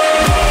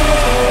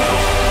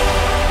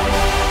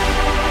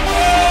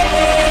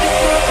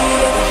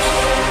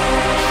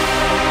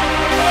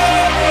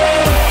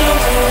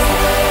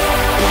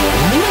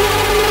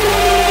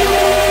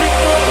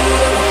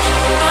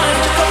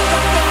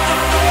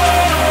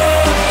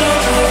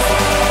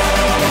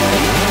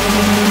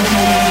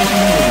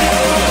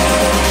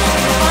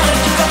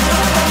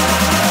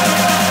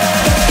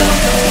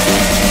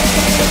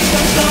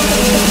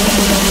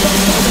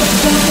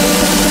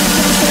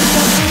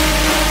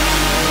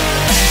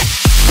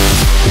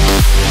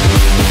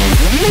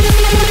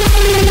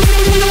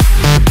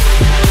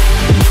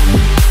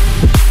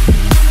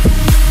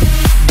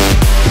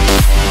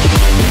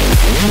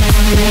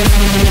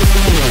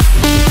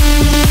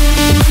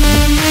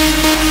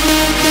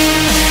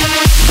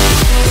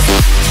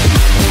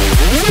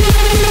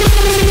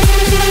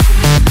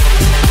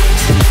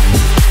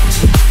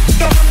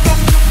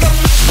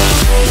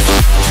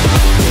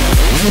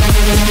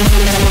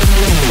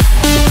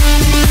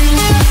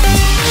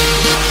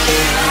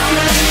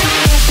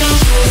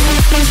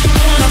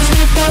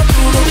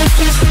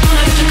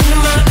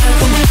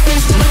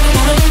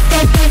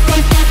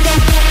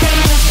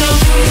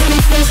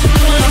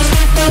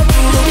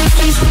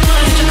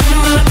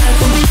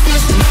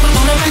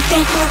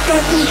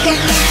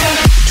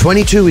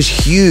 .22 is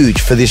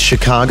huge for this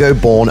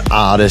Chicago-born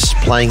artist,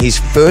 playing his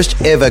first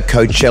ever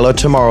Coachella,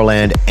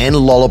 Tomorrowland and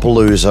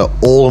Lollapalooza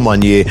all in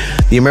 1 year.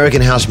 The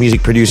American house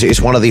music producer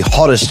is one of the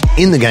hottest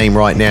in the game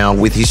right now,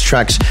 with his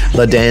tracks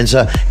La Danse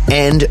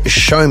and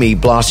Show Me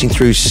blasting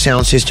through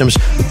sound systems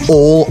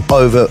all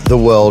over the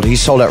world. He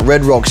sold out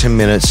Red Rocks in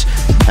minutes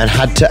and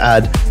had to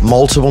add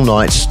multiple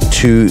nights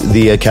to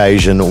the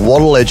occasion.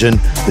 What a legend.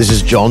 This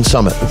is John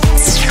Summit.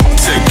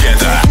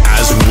 Together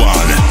as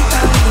one.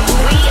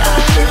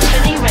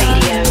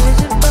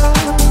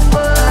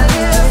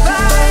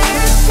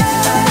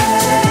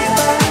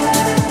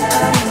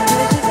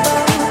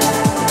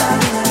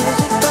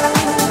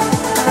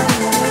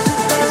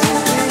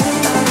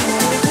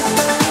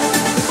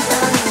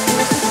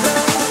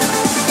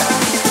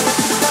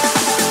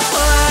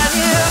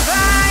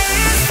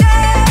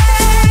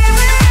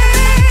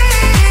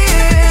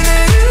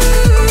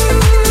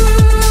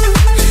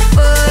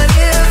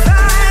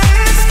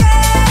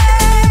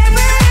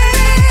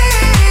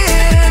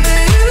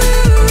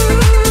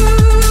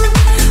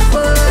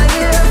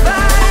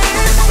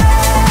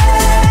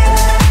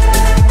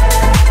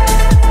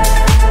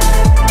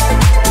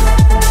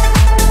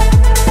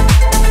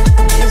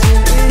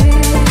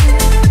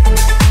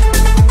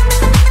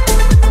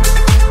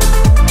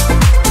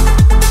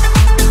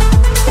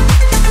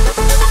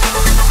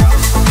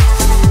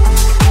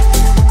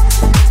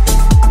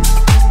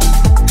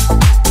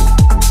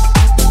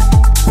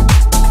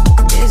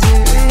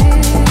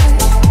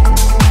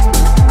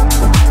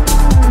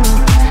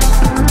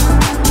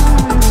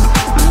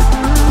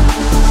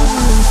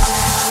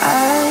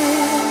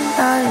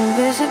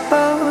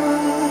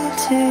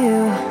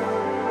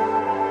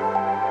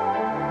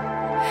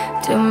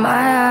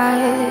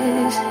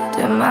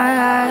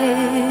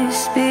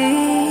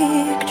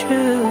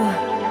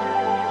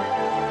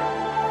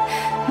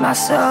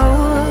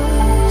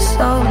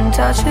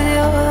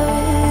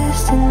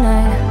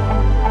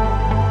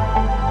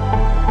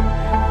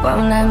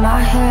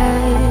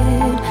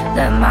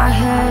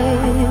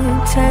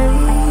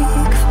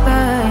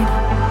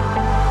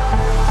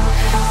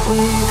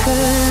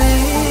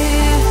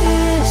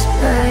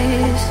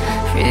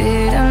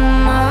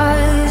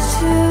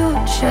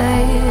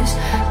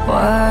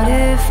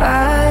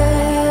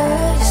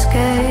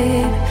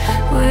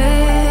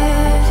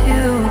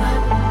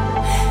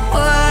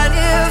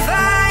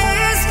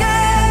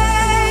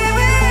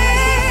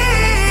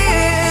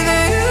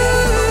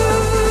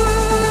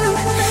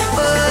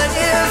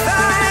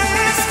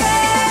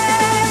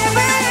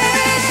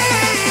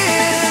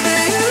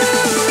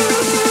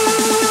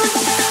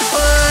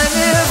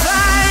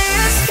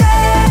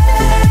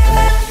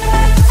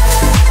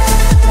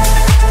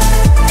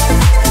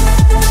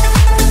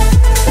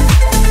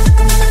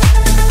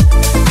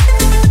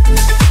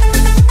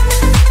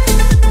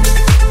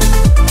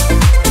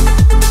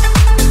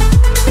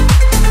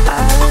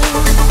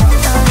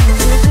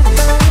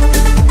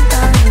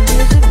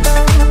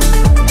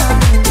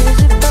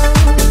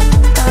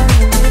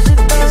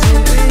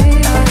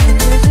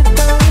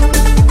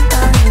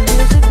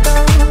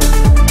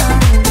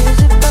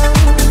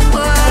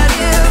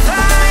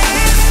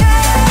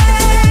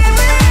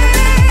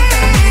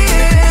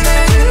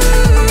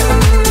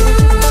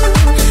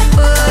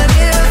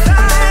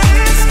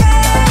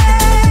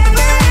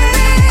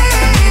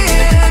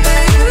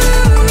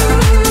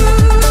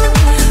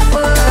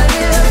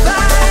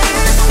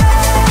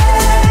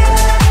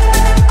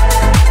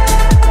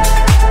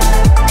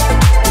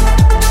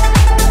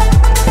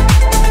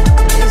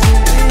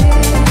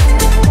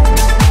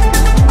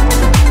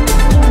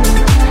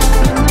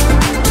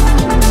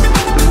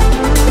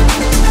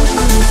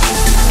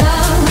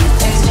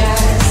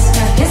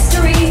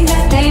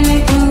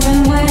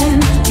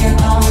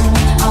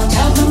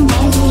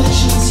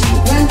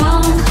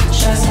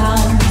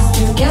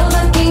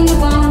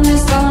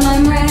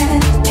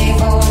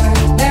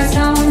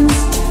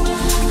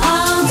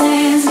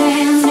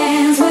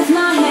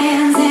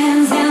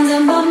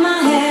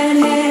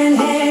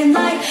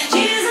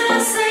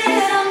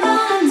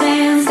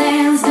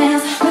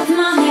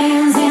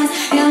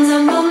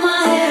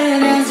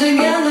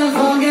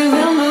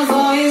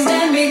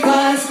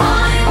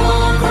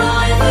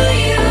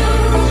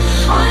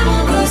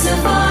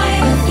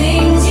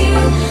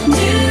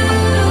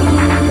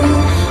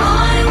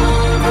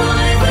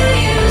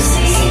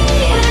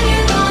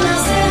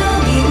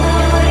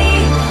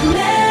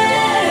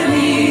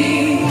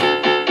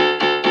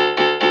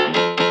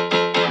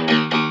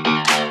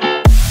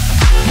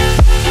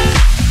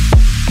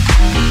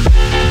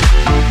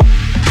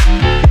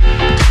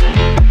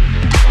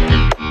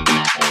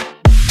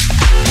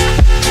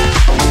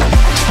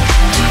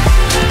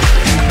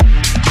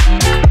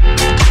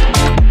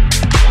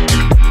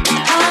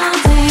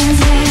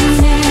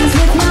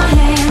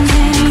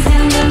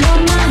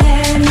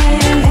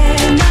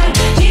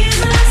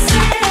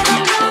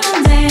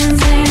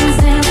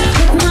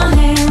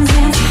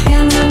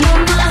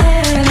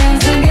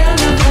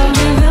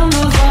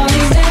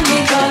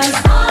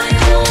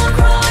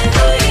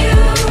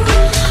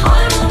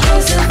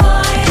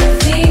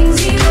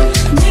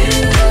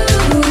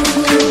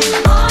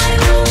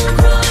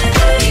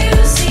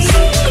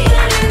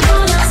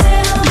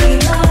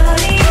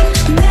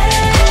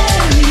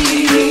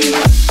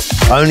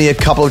 Only a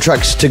couple of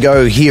tracks to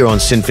go here on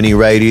Symphony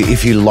Radio.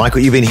 If you like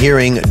what you've been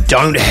hearing,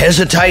 don't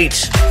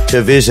hesitate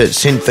to visit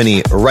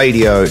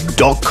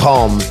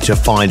symphonyradio.com to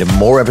find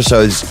more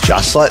episodes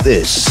just like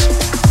this.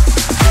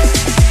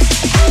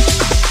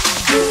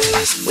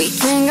 We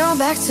can go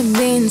back to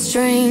being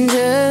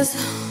strangers.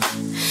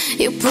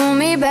 You pull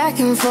me back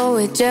and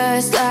forward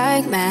just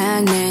like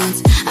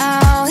magnets.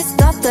 I always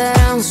thought that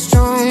I was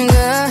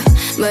stronger,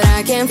 but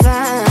I can't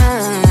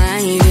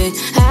find it,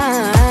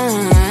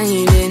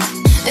 hide it.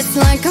 It's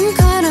like I'm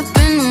caught up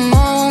in the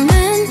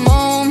moment.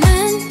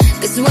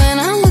 Cause when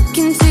I look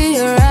into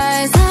your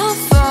eyes, I'll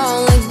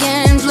fall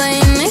again.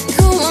 Playing it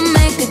cool will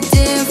make a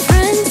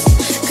difference,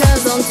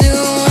 cause I'll do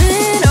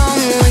it all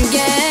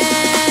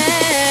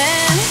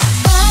again.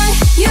 Boy,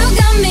 you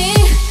got me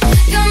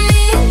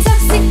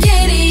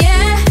intoxicated,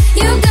 yeah.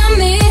 You got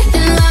me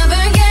in love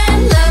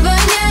again.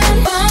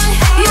 Boy,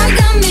 you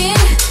got me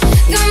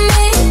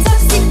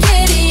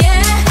intoxicated,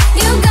 yeah.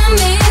 You got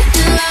me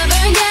in love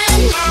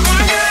again.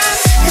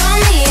 Call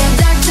me a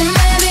doctor,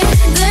 baby,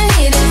 the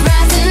heat is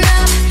rising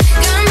up.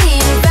 Got me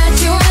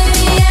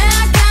infatuated, yeah, I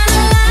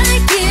kinda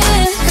like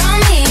it. Call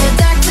me a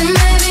doctor,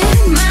 baby,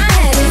 my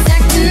head is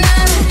acting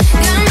up.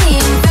 Got me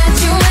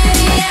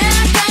infatuated, yeah, I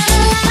kinda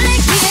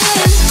like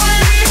it.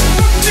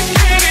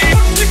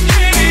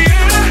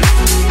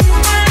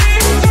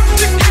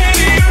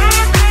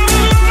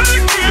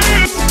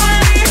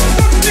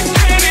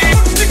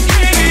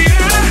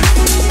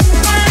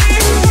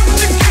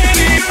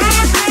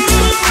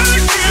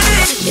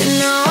 You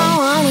know I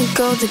wanna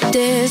go the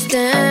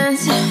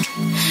distance,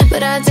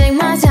 but I take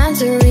my time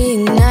to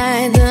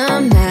reignite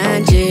the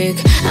magic.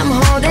 I'm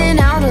holding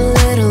out a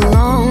little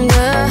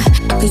longer,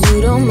 cause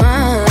you don't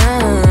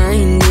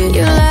mind it.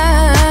 You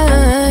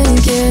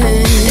like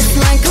it. It's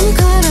like I'm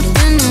caught up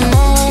in the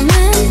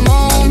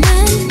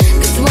moment.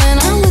 Cause when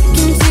I look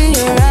into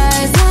your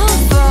eyes, I'll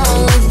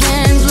fall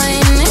again.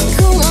 Playing it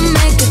cool will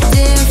make a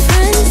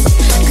difference,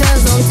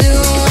 cause I'll do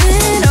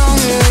it all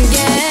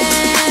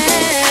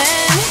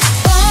again.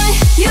 Boy,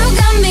 you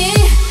got me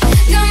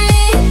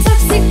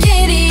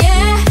intoxicated,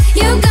 yeah.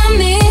 You got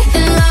me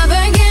in love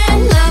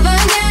again.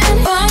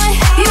 Boy,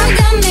 you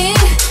got me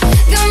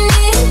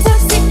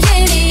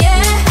intoxicated,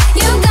 yeah.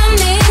 You got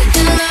me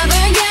in love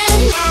again.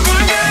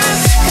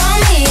 Call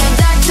me a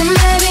doctor,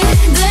 baby,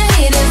 the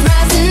heat is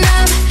rising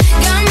up.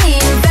 Got me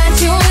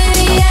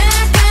infatuated, yeah, I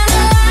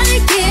kinda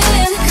like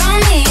it. Call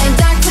me a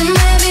doctor,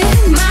 baby,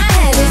 my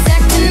head is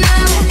acting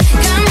up.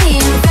 Got me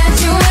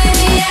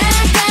infatuated, yeah, I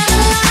kinda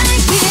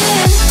like it.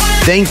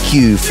 Thank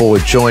you for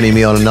joining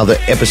me on another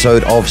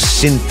episode of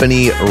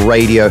Symphony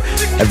Radio.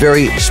 A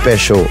very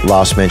special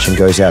last mention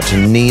goes out to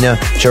Nina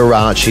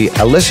Geraci,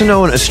 a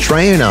lesser-known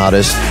Australian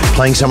artist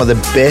playing some of the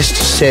best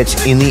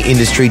sets in the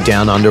industry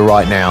down under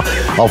right now.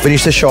 I'll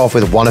finish the show off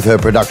with one of her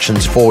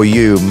productions for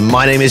you.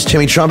 My name is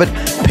Timmy Trumpet.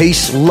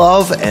 Peace,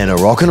 love, and a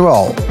rock and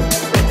roll.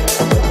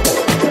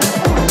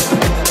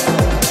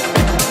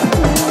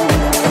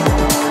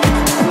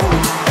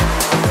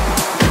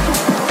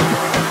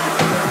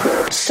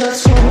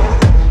 Fasano.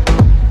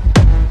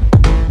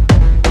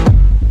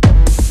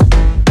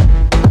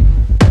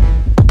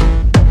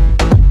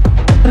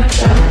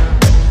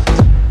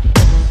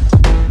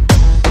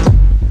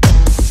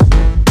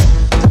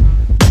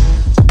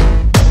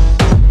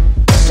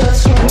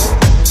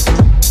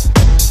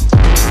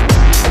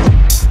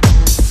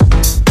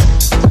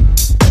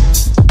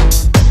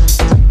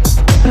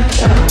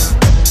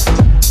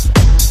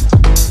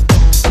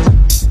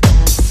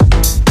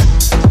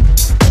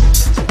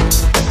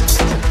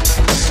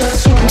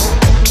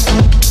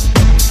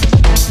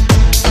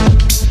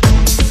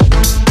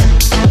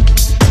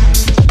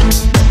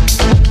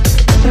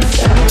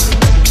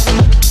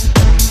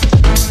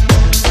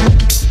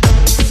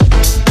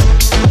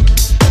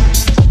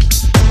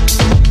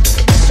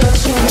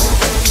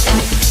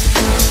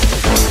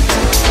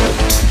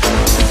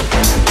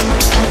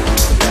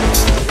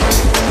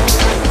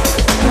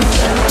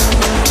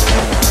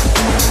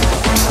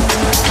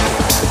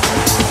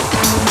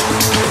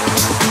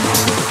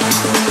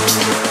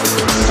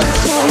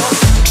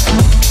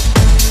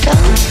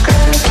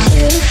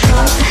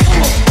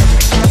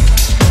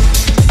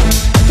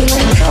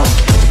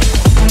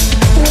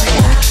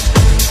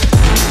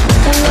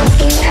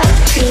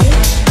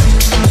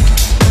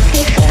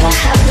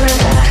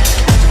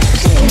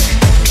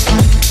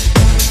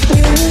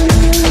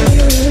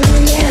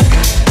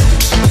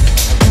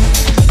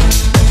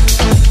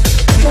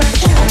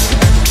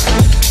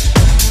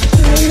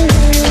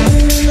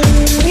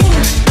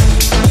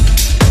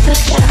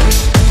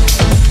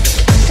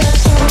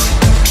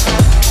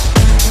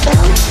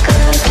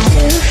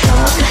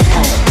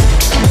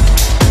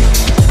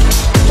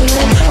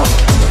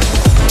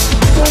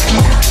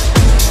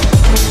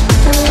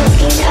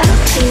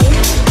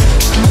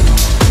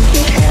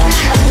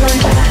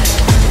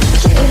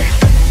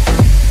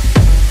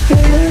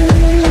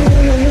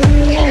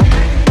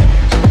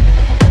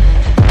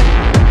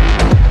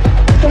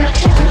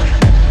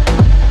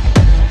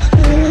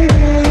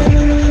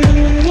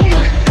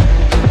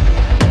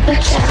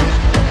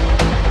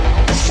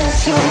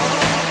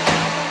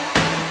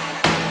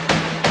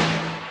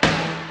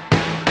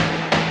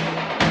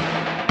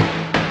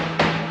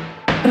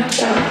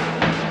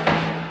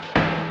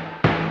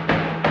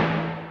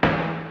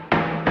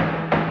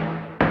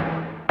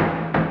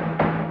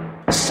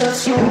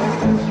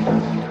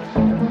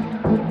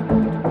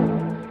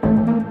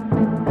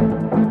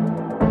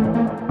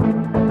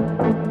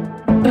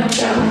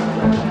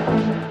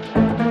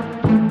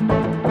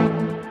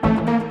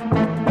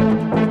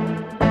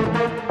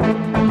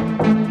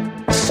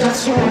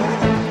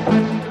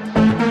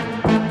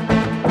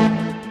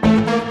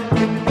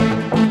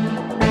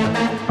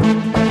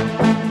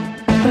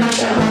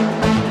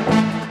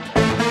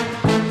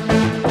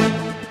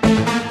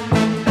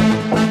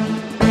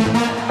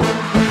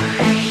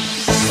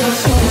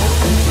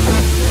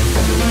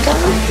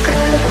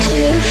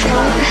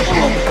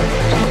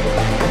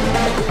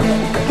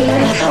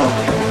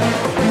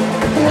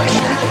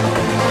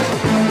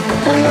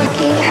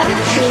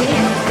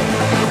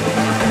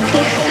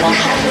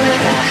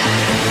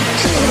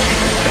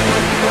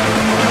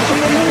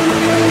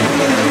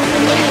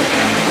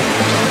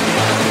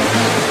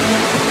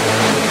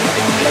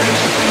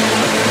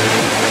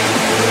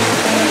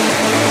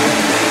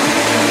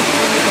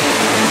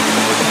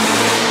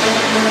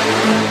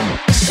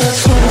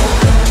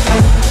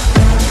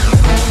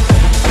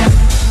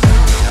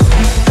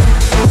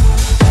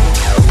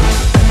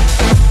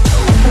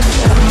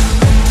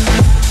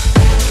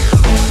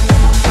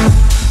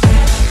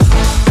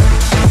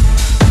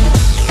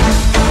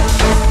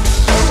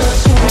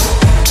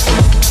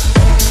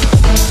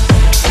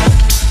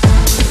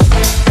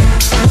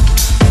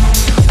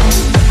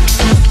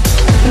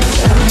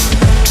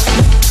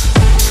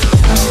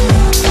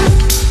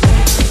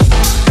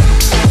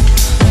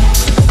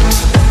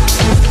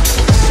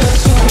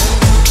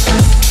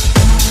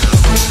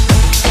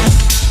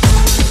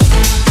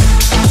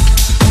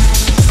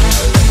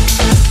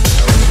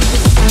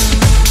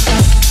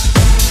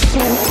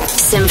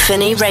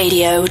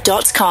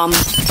 SINPHONYRadio.com.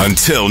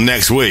 Until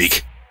next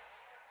week.